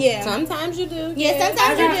Yeah. Sometimes you do. Yeah,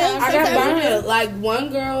 sometimes you do. I got Sometimes you burned. Like one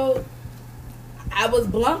girl, I was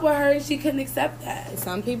blunt with her and she couldn't accept that.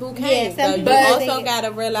 Some people Yeah, can't. some so people you think also it-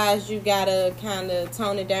 gotta realize you gotta kind of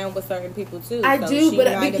tone it down with certain people too. I So do, she but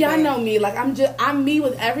might have y'all been- know me. Like I'm me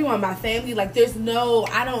with everyone. My family. Like there's no.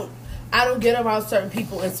 I don't get around certain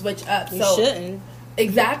people and switch up. You So shouldn't.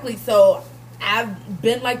 exactly. So I've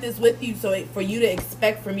been like this with you. So for you to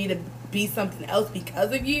expect for me to be something else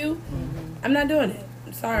because of you, I'm not doing it.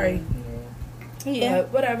 I'm sorry. Yeah.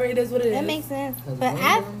 But whatever. It is what it is. That makes sense. Cause But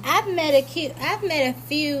women- I've met a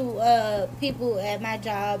few people at my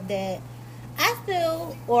job that I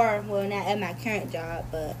still, or well, not at my current job,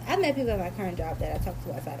 but I've met people at my current job that I talk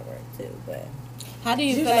to outside of work too. But How do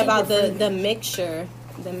you You're feel super about friendly. the mixture?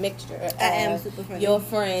 The mixture I am of super friendly. your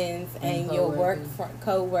friends and And your work coworkers.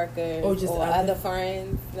 co-workers Or or, just other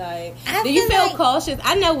friends. Like, I do you feel feel like- cautious?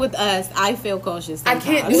 I know with us, I feel cautious. I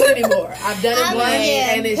can't do it anymore. I've done it I once, mean,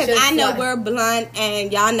 and it's Because just I know like, we're blunt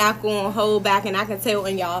and y'all not going to hold back, and I can tell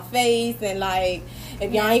in y'all face. And like,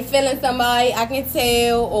 if y'all ain't feeling somebody, I can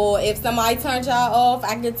tell. Or if somebody turns y'all off,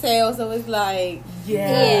 I can tell. So it's like,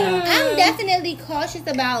 Yeah. I'm definitely cautious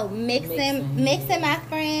about mixing my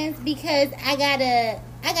friends because I gotta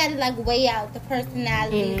like weigh out the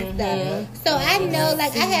personalities and stuff. So I know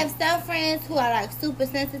like I have some friends who are like super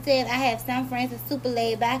sensitive. I have some friends that's super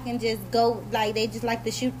laid back and just go like they just like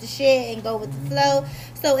to shoot the shit and go with the flow.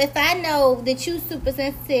 So if I know that you super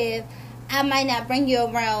sensitive, I might not bring you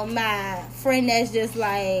around my friend that's just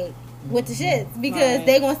like with the shits because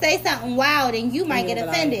they gonna say something wild and you might get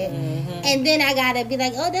offended, and then I gotta be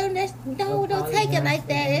like, oh, don't take it like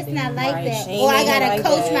that. It's not like that. Or I gotta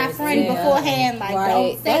coach my friend beforehand, like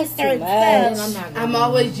don't say certain stuff. I'm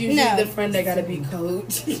always usually the friend that gotta be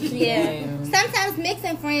coached. Sometimes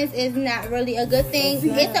mixing friends is not really a good thing.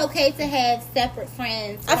 It's okay to have separate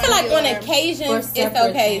friends. I feel like on occasions it's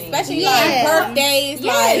okay, especially like birthdays.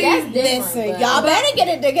 Like, listen, y'all better get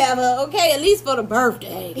it together, okay? At least for the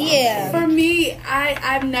birthday. For me,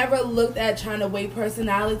 I've never looked at trying to weigh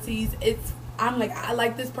personalities. I'm like, I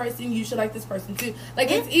like this person, you should like this person too. Like,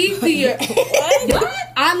 it's easier. What?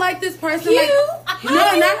 I like this person. Like,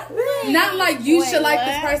 not like you should like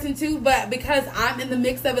this person too, but because I'm in the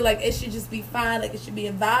mix of it, like, it should just be fine. Like, it should be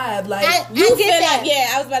a vibe. Like, you feel like,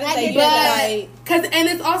 I was about to say, like, and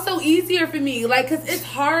it's also easier for me, like, because it's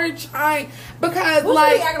hard trying, because,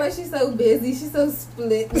 like, she acting like she's so busy, she's so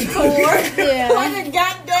split. Like a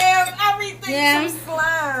goddamn everything some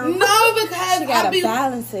slime. No, because she gotta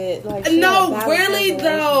balance it. Like, really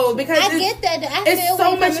though, because I get that. It's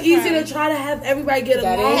so much easier to try to have everybody get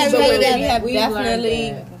along. We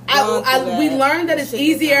definitely. We learned that it's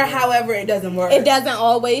easier, however, it doesn't work. It doesn't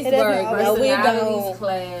always work. No, we don't.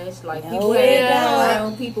 Clash. Like, people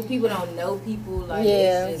around people don't know people. Like,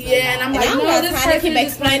 and I'm like, no, this person keep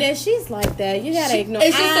explaining. She's like that. You gotta ignore.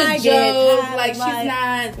 It's just a joke. Like, she's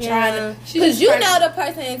not trying to. Because you know the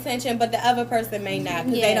person's intention, but the other person may not.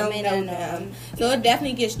 Because they don't know them. So it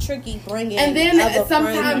definitely gets tricky bringing. And then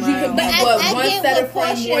sometimes you can be one set of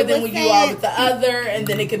friends more than when you are with the other, and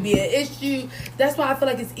then it could be an issue. That's why I feel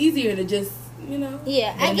like it's easier to just,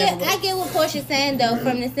 I get what Portia's saying though,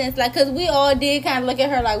 from the sense like, cause we all did kind of look at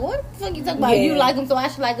her like, what the fuck you talking about? You like him, so I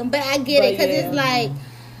should like him. But I get it, cause it's like,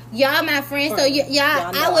 y'all my friends, so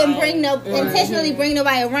y'all I wouldn't bring intentionally bring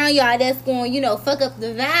nobody around y'all that's going, fuck up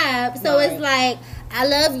the vibe. So it's like, I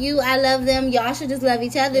love you, I love them. Y'all should just love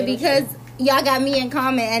each other because y'all got me in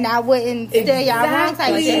common, and I wouldn't steer y'all wrong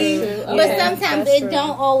type shit. But sometimes it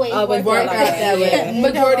don't always work out that way.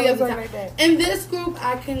 Majority of the time. In this group,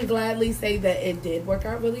 I can gladly say that it did work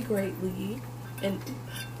out really greatly, and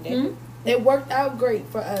it worked out great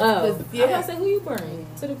for us. I'm gonna say, who you bring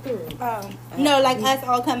to the group? No, like us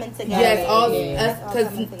all coming together. Yes, all us,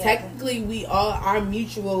 because technically our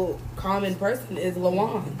mutual common person is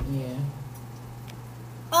Lawan. Yeah.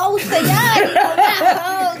 Oh, so y'all know my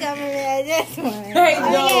whole government this one.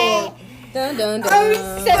 Dun, dun, dun. So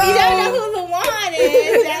if you don't know who Lawan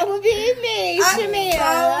is, that would be me, Shamia.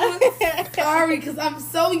 I'm so sorry, because I'm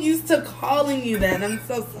so used to calling you that. I'm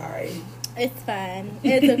so sorry. It's fine.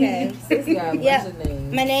 It's okay.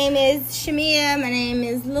 My name is Shamia. My name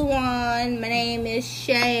is Lawan. My name is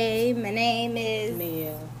Shay. My name is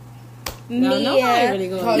Mia. Nobody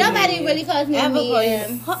really calls me Mia.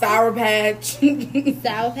 Sour Patch.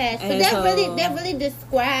 Sour Patch. But that really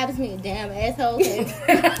describes me. Damn asshole.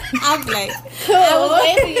 I'm like, cool. I was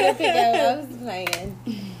waiting for you to pick up. I was playing.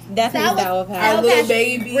 Definitely Sour Patch. Our little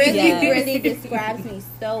baby. Really describes me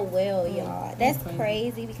so well, y'all. That's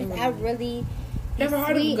crazy because I really never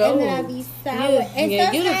heard sweet of and then I be sour.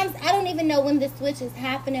 And sometimes I don't even know when the switch is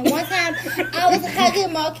happening. One time I was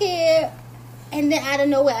hugging my kid. And then out of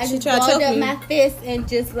nowhere, I just balled up my fist and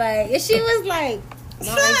just like, and she was like,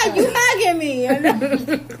 "Son, you hugging me?" I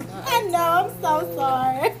know, I'm so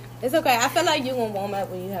sorry. It's okay. I feel like you gonna warm up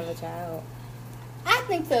when you have a child. I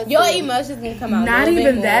think so. Your emotions gonna come out. Not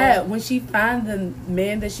even that. When she finds the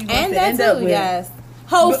man that she wants to end up with. Yes.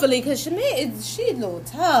 Hopefully, because she's a little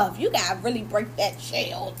tough. You gotta really break that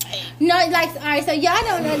shell. No, like, all right. So y'all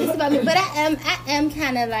don't know this about me, but I am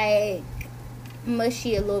kind of like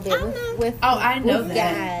mushy a little bit with I know with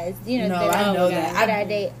that. guys. You know, I know that. I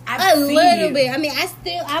date a little bit. I mean,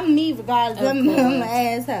 I'm me regardless. I'm an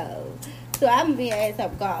asshole, so I'm being an asshole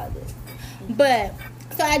regardless. But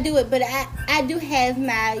so I do it, but I do have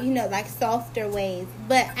my like softer ways.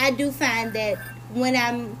 But I do find that when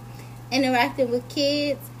I'm interacting with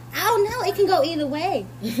kids, I don't know, it can go either way.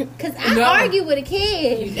 Because I argue with a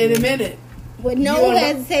kid in a minute with no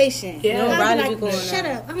hesitation. Yeah, I'm like, shut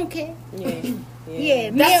up, I don't care. Yeah,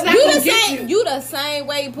 you the same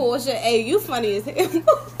way, Portia. Hey, you funny as hell.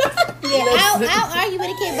 I'll argue with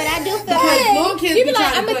a kid, but I do feel like little kids be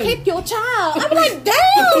like, I'm gonna kick your child. I'm like,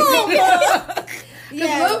 damn.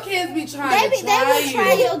 Little kids kids be trying to They will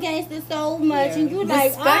try you. your gangster so much, and you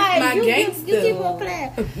like, Respect my you gangster. keep on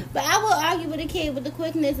playing. But I will argue with a kid with the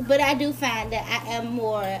quickness. But I do find that I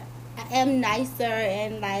am nicer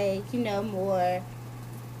and like more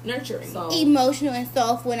Nurturing. So, emotional and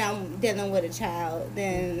soft when I'm dealing with a child.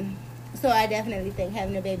 So I definitely think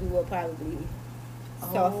having a baby will probably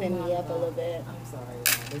soften me up a little bit. I'm sorry,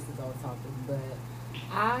 y'all. This is all talking, but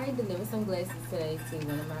I delivered some glasses today to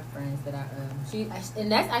one of my friends that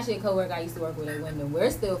and that's actually a coworker I used to work with at Wyndham. We're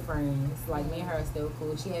still friends. Like, me and her are still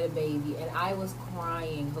cool. She had a baby, and I was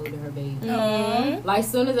crying holding her baby. Mm-hmm. Like,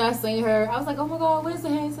 as soon as I seen her, I was like, oh my God, where's the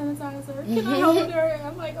hand sanitizer? Can I hold her?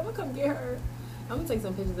 I'm like, I'm gonna come get her. I'm gonna take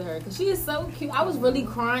some pictures of her because she is so cute. I was really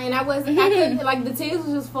crying. I couldn't, like, the tears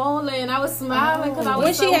was just falling. I was smiling because I was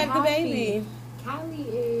When so she had happy. the baby?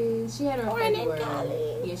 She had her in February.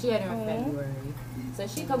 Kylie. Yeah, she had her in February. So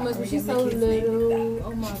she come up, she's so little.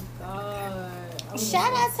 Oh my God.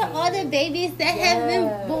 Shout out to all the babies that have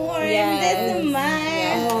been born this month.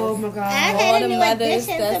 Yes. Oh my God. I had All a the new mothers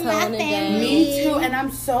addition that's to my holding it down. family. Me too, and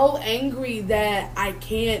I'm so angry that I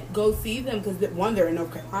can't go see them because one, they're in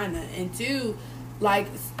North Carolina, and two, like,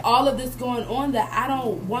 all of this going on that I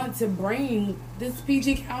don't want to bring this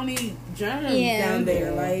PG County germs down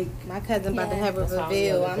there. Like, my cousin about to have a That's why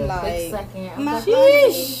reveal. I'm I'm like, like, second. My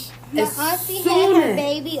sheesh. My As auntie soon had her as-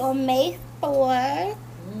 baby on May 4th.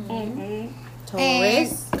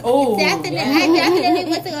 Taurus. oh, I definitely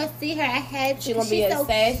went to go see her. I had to. She gonna be She's a so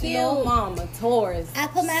sassy little cute. mama. Taurus. I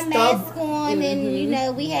put my Stubborn. mask on,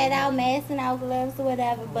 and we had our masks and our gloves or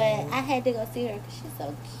whatever. But I had to go see her because she's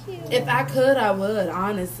so cute. if I could, I would,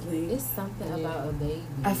 honestly. It's something about a baby.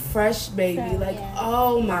 A fresh baby. So, Like, yeah.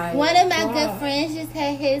 oh my One of my God. good friends just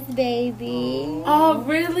had his baby. Oh,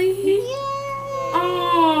 really? Yeah.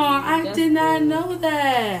 Oh, I That's did not good. know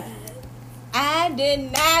that. I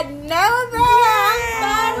did not know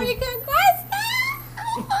that. I'm sorry. Congrats.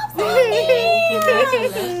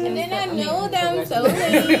 And then I know them so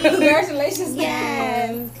Congratulations.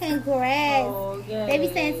 Yes. Congrats. Oh, yes. Baby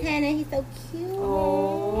Santana, he's so cute.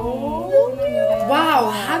 Wow,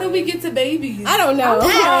 how did we get to babies? I don't know.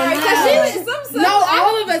 No,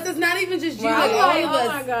 all of us. It's not even just you. Right. Like, all of Oh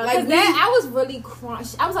us. my God. Like, Like that, I was really crying.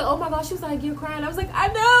 I was like, oh my God. She was like, you're crying. I was like, I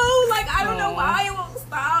know. Like, I don't know why it won't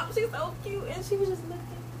stop. She's so cute. And she was just looking.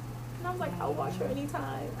 And I was like, I'll watch her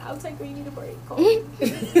anytime. I'll take her. You need a break. Call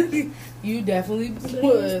me. you definitely would.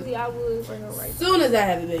 Seriously, I would bring her right Soon as I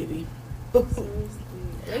have a baby. Seriously.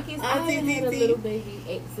 Like, I haven't had a Auntie little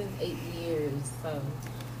baby since 8 years. So,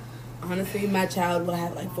 Honestly, my child will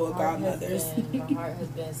have like 4 my heart has godmothers. been- my heart has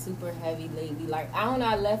been super heavy lately. Like, I don't know,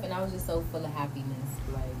 I left and I was just so full of happiness.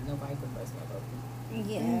 Like, nobody could burst my bubble.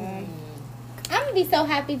 Yeah. I'm gonna be so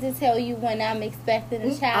happy to tell you when I'm expecting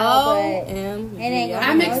a child, but it ain't gonna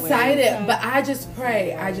I'm be no excited, time. but I just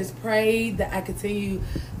pray that I continue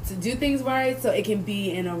to do things right so it can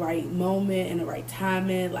be in the right moment, in the right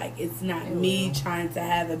timing. Like, it's not me trying to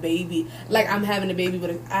have a baby. Like, I'm having a baby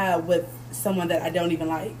with someone that I don't even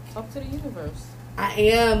like. Up to the universe. I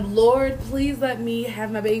am. Lord, please let me have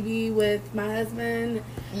my baby with my husband.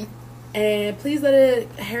 And please let it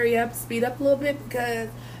hurry up, speed up a little bit because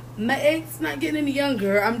my egg's not getting any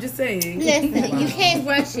younger. I'm just saying. Listen, you can't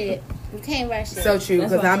rush it. You can't rush it. So true,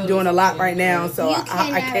 That's because what I'm doing a lot right now, so you I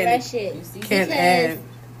cannot can't. rush it. Can't Because add.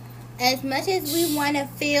 as much as we want to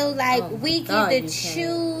feel like we God, get to you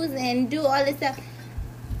choose and do all this stuff,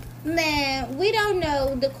 man, we don't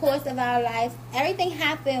know the course of our life. Everything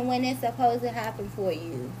happened when it's supposed to happen for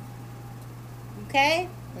you. Okay?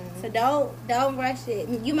 So don't rush it.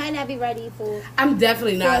 You might not be ready for. I'm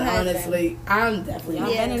definitely not. For a husband. Honestly, I'm definitely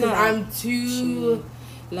not. Yeah. Because I'm too.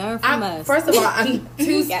 Learn from us. First of all, I'm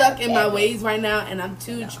too Yeah. stuck in my ways right now, and I'm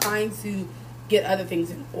too trying to get other things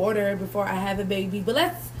in order before I have a baby. But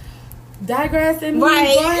let's digress and move.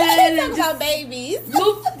 Right. Go ahead Talk and about just babies.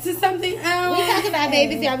 move to something else. We talking about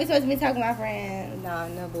babies, y'all. We supposed to be talking about friends.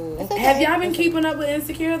 No, boo. It's okay. Have y'all been keeping up with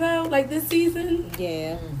Insecure though? Like this season?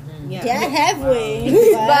 Yeah. Yeah, have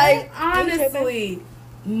we? Like honestly,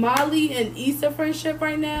 Molly and Issa friendship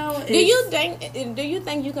right now. Do you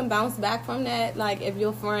think you can bounce back from that? Like, if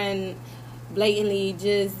your friend blatantly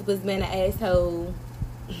just was being an asshole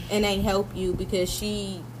and ain't help you because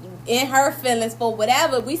she in her feelings for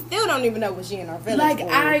whatever, we still don't even know what she in her feelings like for.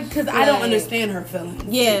 I don't Like, understand her feelings.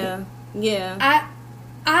 Yeah.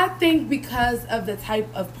 I think because of the type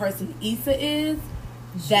of person Issa is,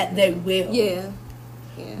 that they will. Yeah.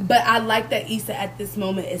 But I like that Issa at this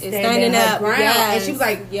moment is It's standing her up. ground, Yes. and she was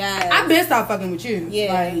like, yes. "I've been stop fucking with you."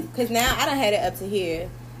 Yeah. Like, Because now I done had it up to here.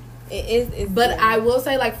 It's but I will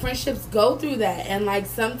say, like, friendships go through that, and like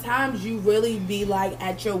sometimes you really be like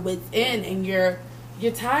at your wits end, and you're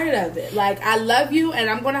you're tired of it. Like, I love you, and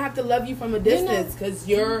I'm gonna have to love you from a distance because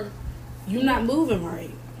you're not moving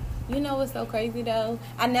right. You know what's so crazy though?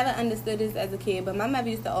 I never understood this as a kid, but my mother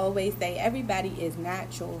used to always say, everybody is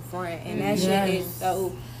not your friend. And that shit is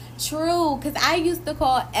so true. Because I used to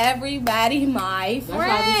call everybody my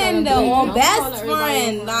friend, or best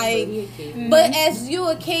friend. Like, but as you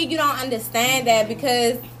a kid, you don't understand that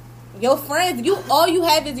because your friends, all you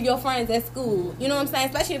have is your friends at school. You know what I'm saying?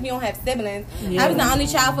 Especially if you don't have siblings. I was the only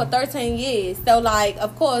child for 13 years. So, like,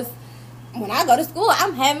 of course, when I go to school,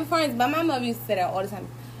 I'm having friends. But my mother used to say that all the time.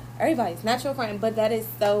 Everybody's not your friend, but that is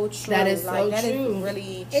so true. That is so that true. Is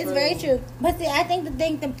really true. It's very true. But see, I think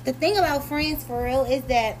the thing about friends for real is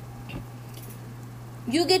that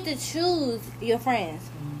you get to choose your friends.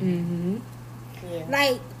 Mm-hmm. Yeah.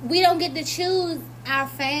 Like, we don't get to choose our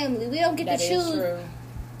family. We don't get to choose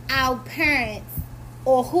our parents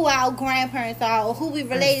or who our grandparents are or who we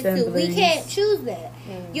related to. We can't choose that.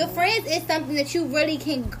 Mm-hmm. Your friends is something that you really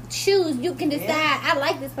can choose. You can decide, I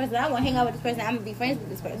like this person, I want to hang out with this person, I'm going to be friends with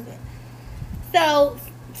this person. So,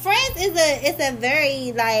 friends is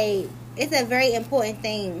a very important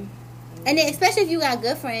thing. And then especially if you got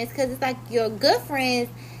good friends, because it's like your good friends,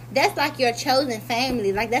 that's like your chosen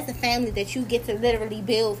family. Like, that's a family that you get to literally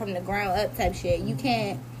build from the ground up type shit. You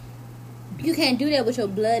can't do that with your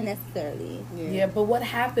blood necessarily. Yeah, but what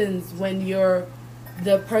happens when you're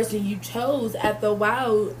the person you chose after a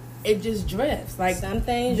while? It just drifts. Like, some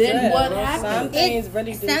things then drift. what happens? Some things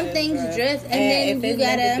really do. Some things drift, and then if you it's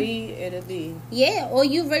gotta meant to be, it'll be. Yeah, or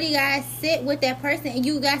you really gotta sit with that person, and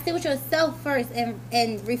you gotta sit with yourself first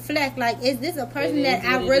and reflect. Like, is this a person that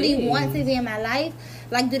I really want to be in my life?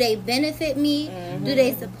 Like, do they benefit me? Mm-hmm. Do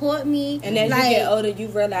they support me? And as you get older, you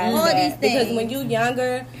realize all that these things. because when you're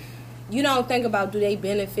younger, you don't think about do they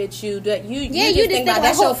benefit you. You just think about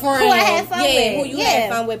that's your friend. Who I had fun with. Who you had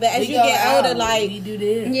fun with. But as you get older, like, we do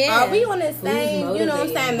this. Are we on the same, you know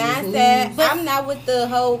what I'm saying, mindset? But I'm not with the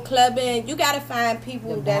whole clubbing. You got to find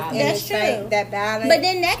people that's in the same, that balance. But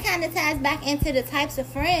then that kind of ties back into the types of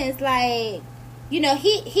friends. Like, you know,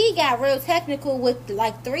 he got real technical with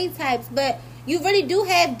like 3 types, but you really do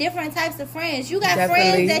have different types of friends. You got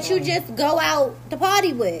friends that you just go out to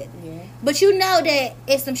party with. Yeah. But you know that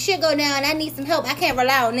if some shit go down, I need some help. I can't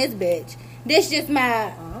rely on this bitch. This just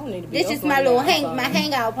my little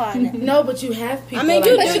hangout partner. No, but you have people. I mean,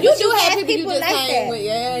 like you do have people like that. With.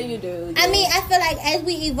 Yeah, you do. I mean, I feel like as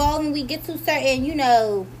we evolve and we get to certain, you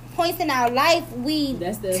know, points in our life, we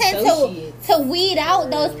tend to weed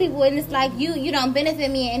out those people, and it's like you don't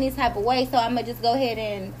benefit me in any type of way, so I'm gonna just go ahead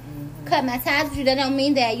and cut my ties with you. That don't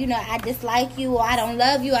mean that, you know, I dislike you or I don't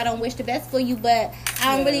love you, I don't wish the best for you, but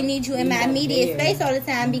I don't really need you in my immediate space all the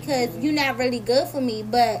time because you're not really good for me.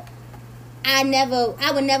 But I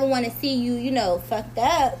would never want to see you, you know, fucked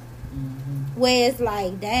up. Where it's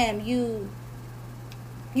like, damn, you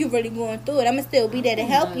really going through it. I'm gonna still be there to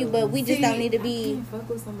help you, but we just don't need to be. I can't fuck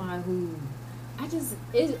with somebody who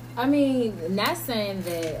not saying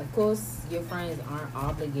that, of course, your friends aren't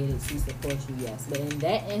obligated to support you, yes. But in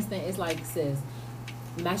that instant, it's like, sis,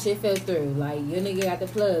 my shit fell through. Like, your nigga got the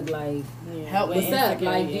plug. Like, what's up?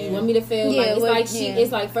 Like, do you want me to feel? Yeah,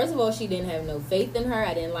 it's like, first of all, she didn't have no faith in her.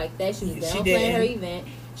 I didn't like that. She was downplaying her event.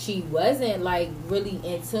 She wasn't, like, really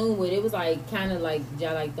in tune with it. It was, like, kind of like,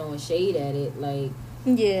 y'all, like, throwing shade at it. Like,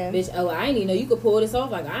 yeah, bitch. Oh, I ain't even know you could pull this off.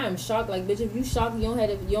 Like, I am shocked. Like, bitch, if you shocked, you don't have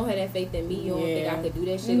that faith in me. You don't think I could do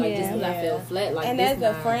that shit. Like, just because I fell flat. Like, and as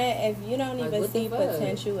a friend, if you don't even see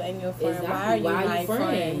potential in your friend, why are you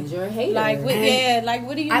friends? You're a hater. Like,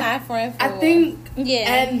 what are you not friend for? I think,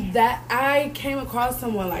 and that I came across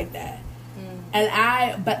someone like that, and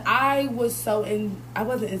I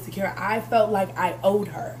wasn't insecure. I felt like I owed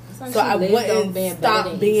her, so I wouldn't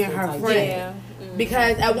stop being her friend.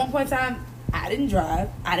 Because at one point in time, I didn't drive.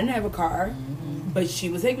 I didn't have a car. But she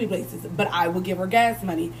would take me places. But I would give her gas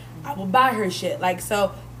money. I would buy her shit. Like,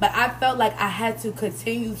 so, but I felt like I had to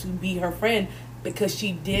continue to be her friend because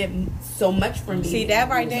she did so much for me. See, that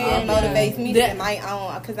right there motivates me to my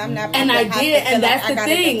own. Because I'm not. And I did. And that's the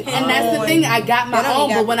thing. And that's the thing. I got my own.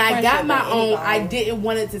 But when I got my own, I didn't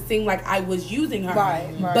want it to seem like I was using her.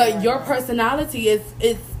 But your personality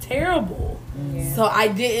is terrible. Yeah. So I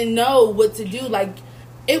didn't know what to do. Like,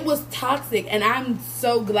 it was toxic, and I'm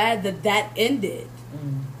so glad that ended.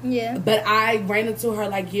 Yeah. But I ran into her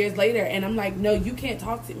like years later, and I'm like, no, you can't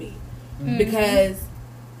talk to me because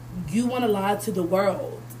you want to lie to the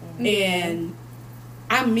world, and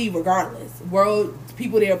I'm me regardless. World,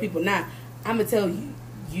 people there, people not. I'm gonna tell you,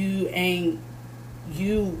 you ain't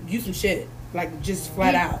you some shit. Like, just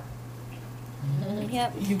flat out.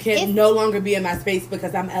 Yep. You can no longer be in my space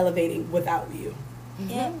because I'm elevating without you.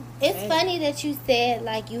 Yeah. It's funny that you said,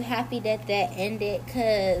 like, you happy that ended,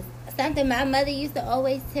 because something my mother used to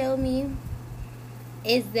always tell me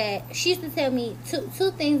is that she used to tell me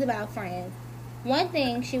two things about friends. One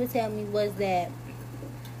thing she would tell me was that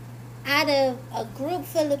out of a group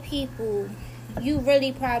full of people, you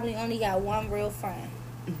really probably only got one real friend.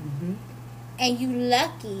 Mm-hmm. And you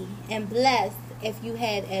lucky and blessed if you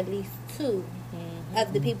had at least two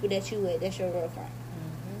of the people that you with, that's your real friend.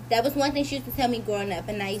 That was one thing she used to tell me growing up,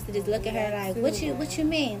 and I used to just look at her like, what you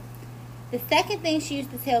mean? The second thing she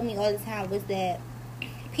used to tell me all the time was that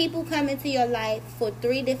people come into your life for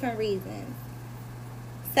 3 different reasons.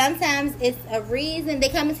 Sometimes it's a reason, they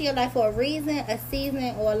come into your life for a reason, a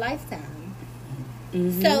season, or a lifetime.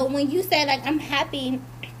 Mm-hmm. So when you say, like, I'm happy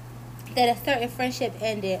that a certain friendship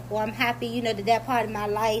ended, or I'm happy, that part of my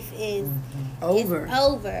life is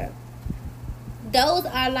over. Those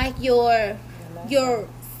are like your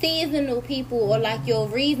seasonal people, or like your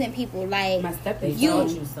reason people. Like, my stepdad told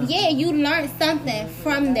you something. Yeah, you learned something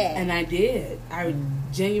from that, and I did. I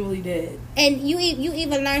genuinely did. And you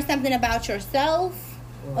even learned something about yourself,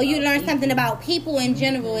 or you learned something about people in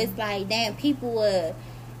general. It's like, damn, people will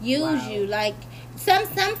use you. Like some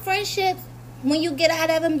friendships, when you get out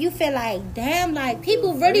of them, you feel like, damn, like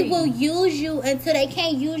people really will use you until they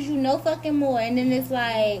can't use you no fucking more, and then it's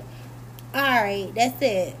like, all right, that's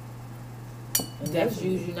it. And that's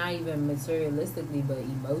usually not even materialistically, but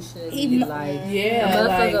emotionally. A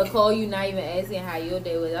motherfucker like, call you not even asking how your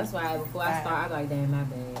day was. That's why before I start, I was like, damn, my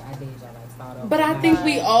bad. I did y'all like start off. But I think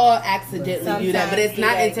we all accidentally do that. But it's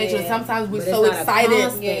not intentional. Sometimes we're so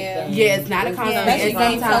excited. It's not a constant. Especially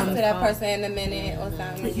when you talk to that person in a minute or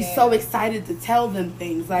something. You're so excited to tell them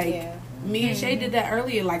things. Like, me and Shay did that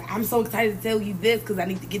earlier. Like, I'm so excited to tell you this because I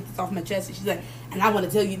need to get this off my chest. And she's like, and I want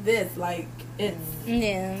to tell you this. Like, it's...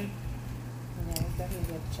 Yeah.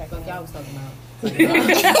 Like y'all was talking about.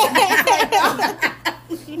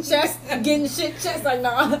 Chest, getting shit chest like,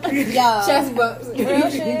 nah. Chest bumps. Real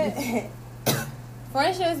shit.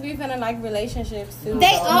 Friendships be feeling like relationships too.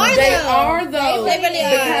 They are though. They really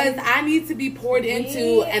are. Because I need to be poured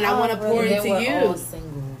into, and I want to pour into you. All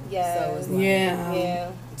single. So it's like,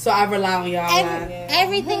 yeah. So I rely on y'all.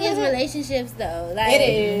 Everything is relationships though. Like, it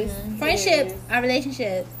is. Friendships are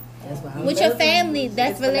relationships. With your family,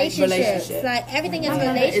 that's relationships. Like, everything is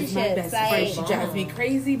relationships. My best friend. She drives me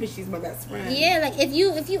crazy, but she's my best friend. Yeah, like if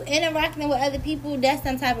you interacting with other people, that's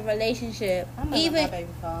some type of relationship. I'm even my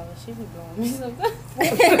baby father. She be blowing me sometimes.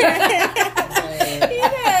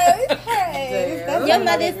 Your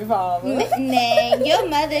mother's your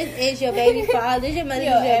mother's is your baby father. Your mother is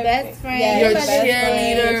your best friend. Your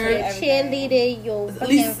cheerleader. Your at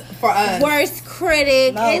least for us, worst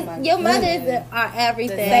critic. Your mothers are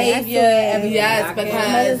everything. Yes,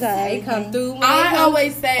 because they come through. I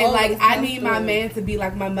always say, like, I need my man to be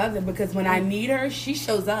like my mother, because when I need her, she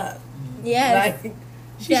shows up. Yes, like,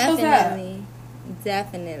 she shows up.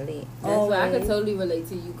 Definitely. That's why I could totally relate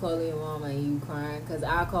to you calling your mom and you crying, because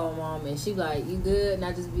I call mom and she like, you good? And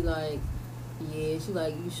I just be like, yeah. She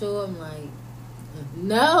like, you sure? I'm like,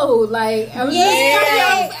 no, like, everything's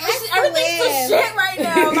some shit right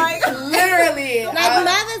now, like, literally.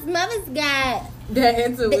 Like, mothers got that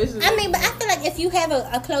intuition. I mean, but I feel like if you have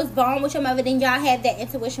a close bond with your mother, then y'all have that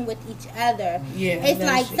intuition with each other. Yeah, it's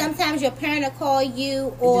like sometimes your parent will call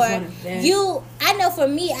you, or you. I know for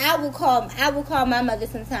me, I will call my mother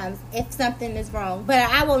sometimes if something is wrong, but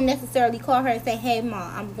I won't necessarily call her and say, "Hey,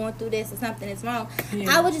 mom, I'm going through this," or something is wrong.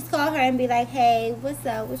 Yeah. I would just call her and be like, "Hey, what's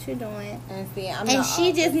up? What you doing?" And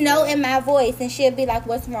she just know in my voice, and she'll be like,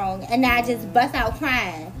 "What's wrong?" And I just bust out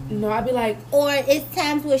crying. No, I'd be like, or it's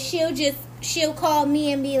times where she'll call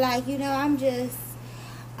me and be like, I'm just,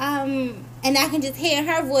 and I can just hear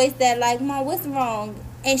her voice that like, Mom, what's wrong?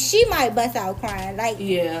 And she might bust out crying. Like,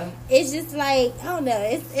 it's just like, I don't know.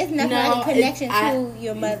 It's nothing like a connection to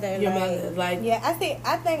your mother. Your mother, like, I think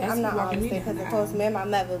I'm not honestly, because of course, me and my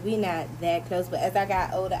mother, we not that close. But as I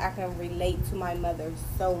got older, I can relate to my mother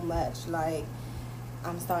so much. Like,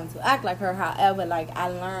 I'm starting to act like her. However, like, I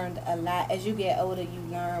learned a lot. As you get older, you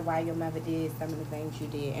learn why your mother did some of the things you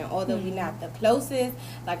did. And although we're not the closest,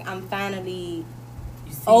 like, I'm finally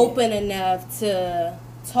open enough to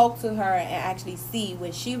talk to her and actually see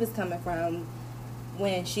where she was coming from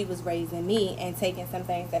when she was raising me, and taking some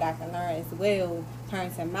things that I can learn as well,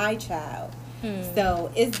 parenting my child.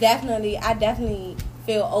 So it's I definitely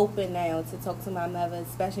feel open now to talk to my mother,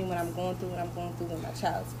 especially when I'm going through what I'm going through with my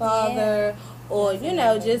child's father, or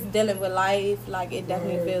just dealing with life. Like, it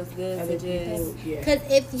definitely feels good to just. Because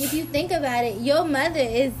if you think about it, your mother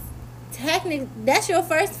is technically, that's your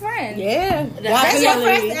first friend. Yeah, That's your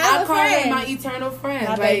first ever I call her friend. my eternal friend.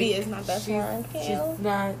 My Like, baby is my best friend. she's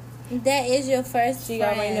not. That is your first She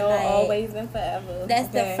friend. already know like, always and forever. That's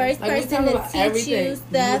the first Like, we person talk to about teach everything. you You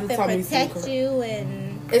stuff really taught me and some protect correct. you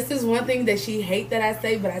and. It's this one thing that she hate that I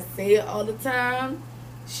say, but I say it all the time.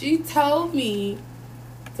 She told me,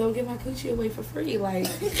 "Don't give my coochie away for free." Like,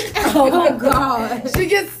 Oh my god. she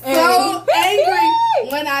gets so angry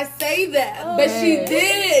when I say that, but she Hey.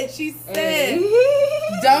 did. She said,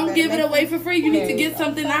 "Don't give it away for free. You need to get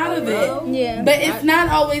something out of it." Yeah. But it's not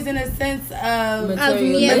always in a sense of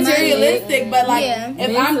Yeah, materialistic, but like Yeah.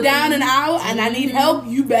 if I'm down and out and I need help,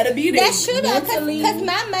 you better be there. That's true though, because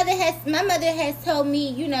my mother has told me,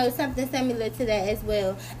 you know, something similar to that as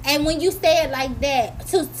well. And when you say it like that,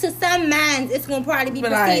 to some minds, it's gonna probably be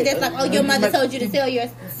But perceived like, as like, oh, your mother told you to sell your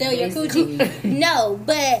coochie. No,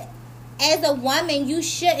 but as a woman, you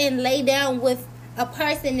shouldn't lay down with a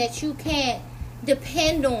person that you can't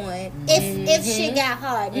depend on if shit got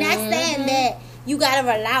hard. Not saying that you gotta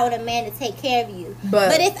rely on a man to take care of you,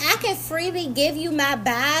 but if I can freely give you my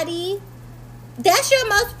body. That's your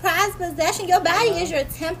most prized possession. Your body is your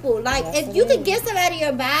temple. Like, if you could give somebody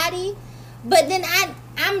your body, but then I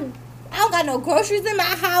don't got no groceries in my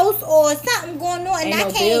house or something going on, and Ain't I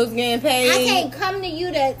no can't. bills getting paid. I can't come to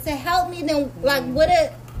you to help me. Then, like, what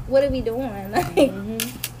are we doing? Like,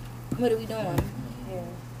 what are we doing?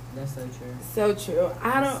 That's so true. So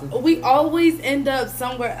true. We always end up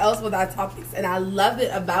somewhere else with our topics, and I love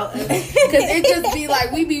it about us because it just be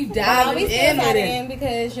like we be diving in with it.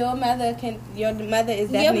 Because your mother is definitely Your mother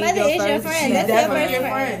your is your first friend. She's That's definitely your your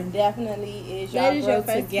first friend. Definitely is That y'all is your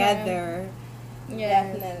grow first together. Yeah.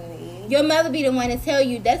 Definitely. Your mother be the one to tell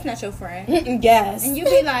you that's not your friend, Yes. and you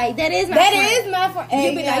be like, that is my friend. my friend. You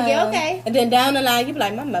be like, yeah, okay. And then down the line, you be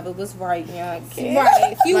like, my mother was right, young kid.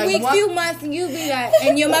 Right. Few Like, weeks, what? few months, and you be like,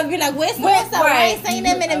 and your mother be like, where's so and so? I ain't seen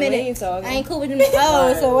them in a We minute. ain't talking. I ain't cool with them.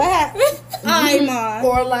 Oh, so what happened? Alright, ma.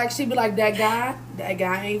 Or like she be like, that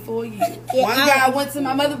guy ain't for you. Yeah, One guy went to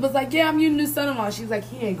my mother was like, yeah, I'm your new son-in-law. She's like,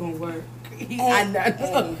 he ain't gonna work. He ain't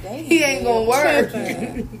gonna work.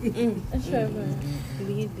 That's true.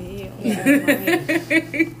 We did.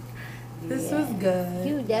 This was good.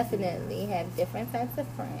 You definitely have different types of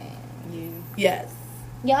friends. Yes.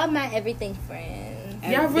 Y'all my everything friends.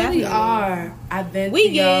 Y'all really are. I've been We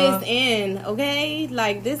to y'all. years in, okay?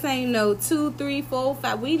 Like, this ain't no 2, 3, 4,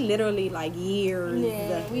 5. We literally, like, years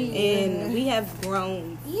Yeah, in. We have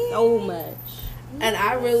grown so much. And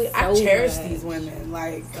I So cherish much. these women.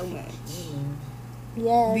 Like, So much.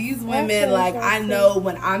 Yes. these That's women, so like, I true. know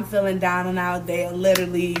when I'm feeling down and out, they'll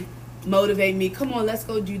literally motivate me. Come on, let's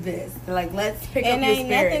go do this. Like, let's pick And up your ain't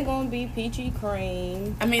spirit. nothing gonna be peachy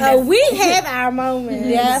cream. I mean, Oh, we have our moments.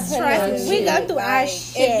 Yes, Trust me. We go through our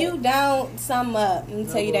shit. If you don't sum up and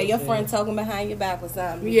tell you that your friend talking behind your back or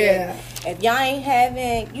something. Yeah. If y'all ain't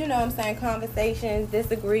having, you know what I'm saying, conversations,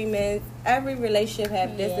 disagreements, every relationship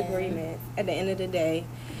have disagreements at the end of the day.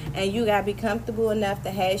 And you gotta be comfortable enough to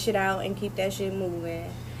hash it out and keep that shit moving.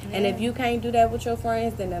 And if you can't do that with your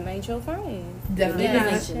friends, then them ain't your friends. Definitely Niggas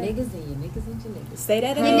not. ain't your niggas and your niggas ain't your niggas. Say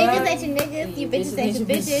that Your again. niggas ain't your niggas, your bitches ain't your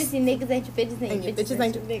bitches, your niggas ain't your bitches, and your bitches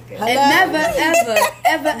ain't your niggas. And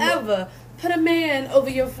never, ever put a man over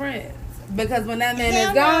your friends. Because when that man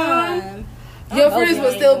is gone, your hope friends you will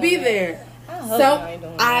ain't still doing be that. there. hope So y'all ain't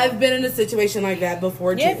doing that. I've been in a situation like that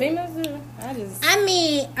before too. Yeah, females do. I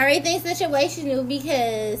mean, everything's situational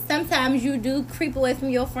because sometimes you do creep away from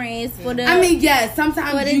your friends for the. I mean, yes,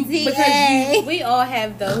 sometimes For the you DA. because you. We all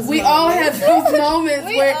have those. We moments. all have those moments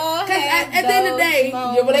We where, all because have at the end of the day,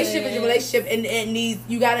 those your relationship is moments. your relationship, and it needs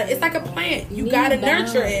you gotta. It's like a plant. You Need gotta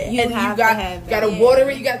balance. nurture it, You and have you to have gotta that. water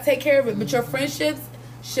it. You gotta take care of it. But your friendships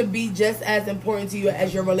should be just as important to you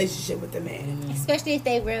as your relationship with the man. Especially if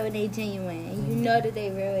they real and they genuine. You know that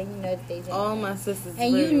they real and you know that they genuine. All my sisters.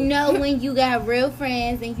 And real. you know when you got real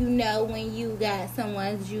friends and you know when you got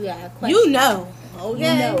someone you got questions. You know. Okay.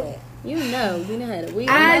 You know it. You know. You know how to. We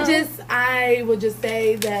I know. I would just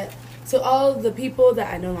say that to all the people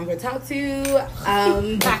that I no longer talk to,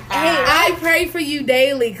 I pray for you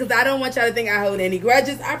daily because I don't want y'all to think I hold any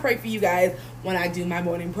grudges. I pray for you guys when I do my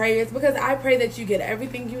morning prayers because I pray that you get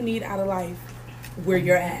everything you need out of life where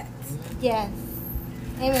you're at. Yes.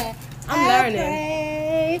 Amen. I'm learning.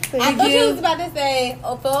 Pray for I you. thought you was about to say,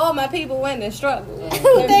 oh, for all my people in the struggle.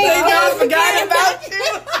 I forgot about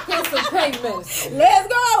you. Here's some pain medicine. Let's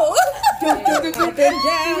go. I've been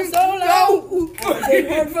down so long. I've been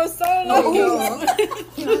hurt for so long.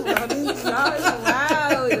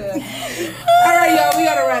 All right, y'all, we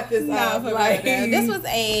gotta wrap this up. For Like, real, this was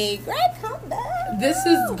a great comeback. this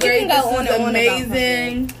is great. We can go This on is and on about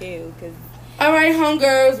amazing. something, 'cause All right,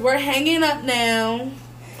 homegirls, we're hanging up now.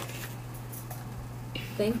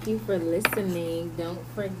 Thank you for listening. Don't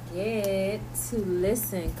forget to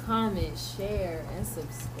listen, comment, share, and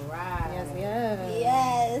subscribe.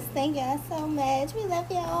 Yes, thank y'all so much. We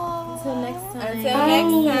love y'all. Until next time. Until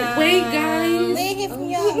next time. Wait, guys. We hear from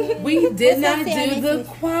y'all. We did not What's up, do Sam? the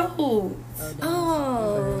quote.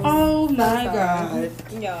 Oh. Oh my God.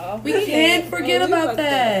 Y'all. We can't forget about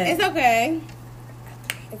that. It's okay.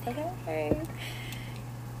 It's okay.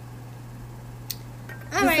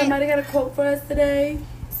 All Does right. somebody got a quote for us today?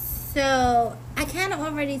 So I kind of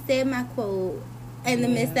already said my quote in the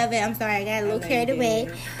midst of it. I'm sorry, I got a little carried away.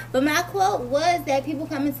 But my quote was that people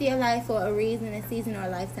come into your life for a reason, a season, or a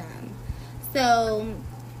lifetime. So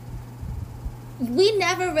we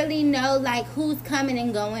never really know like who's coming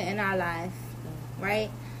and going in our life,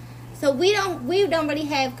 right? So we don't really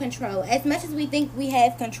have control. As much as we think we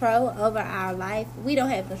have control over our life, we don't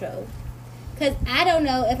have control. Because I don't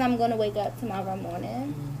know if I'm going to wake up tomorrow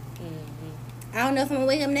morning. I don't know if I'm going to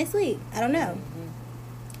wake up next week. I don't know.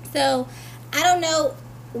 So, I don't know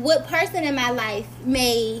what person in my life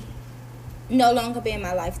may no longer be in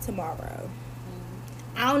my life tomorrow.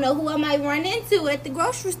 I don't know who I might run into at the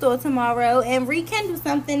grocery store tomorrow and rekindle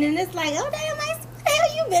something. And it's like, oh, damn, where the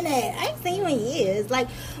hell you been at? I ain't seen you in years. Like,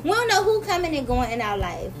 we don't know who coming and going in our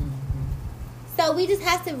life. So we just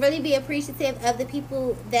have to really be appreciative of the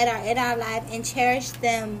people that are in our life and cherish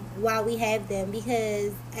them while we have them,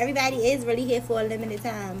 because everybody is really here for a limited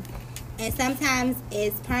time. And sometimes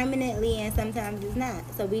it's permanently and sometimes it's not.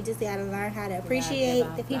 So we just got to learn how to appreciate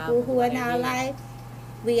the people who are in our life.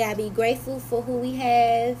 We got to be grateful for who we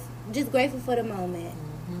have. Just grateful for the moment.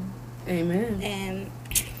 Amen. And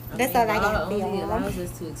that's all I got for Only y'all. allows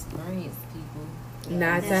us to experience people.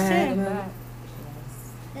 Not to That's have true. them.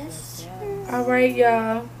 That's true. All right,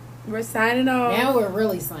 y'all. We're signing off. Now we're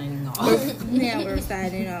really signing off. Now we're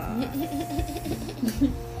signing off.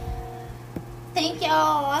 Thank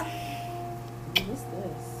y'all. What's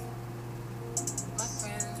this?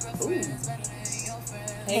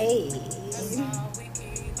 Hey.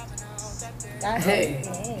 Hey.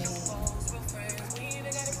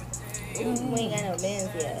 We ain't got no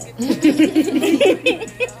bands yet.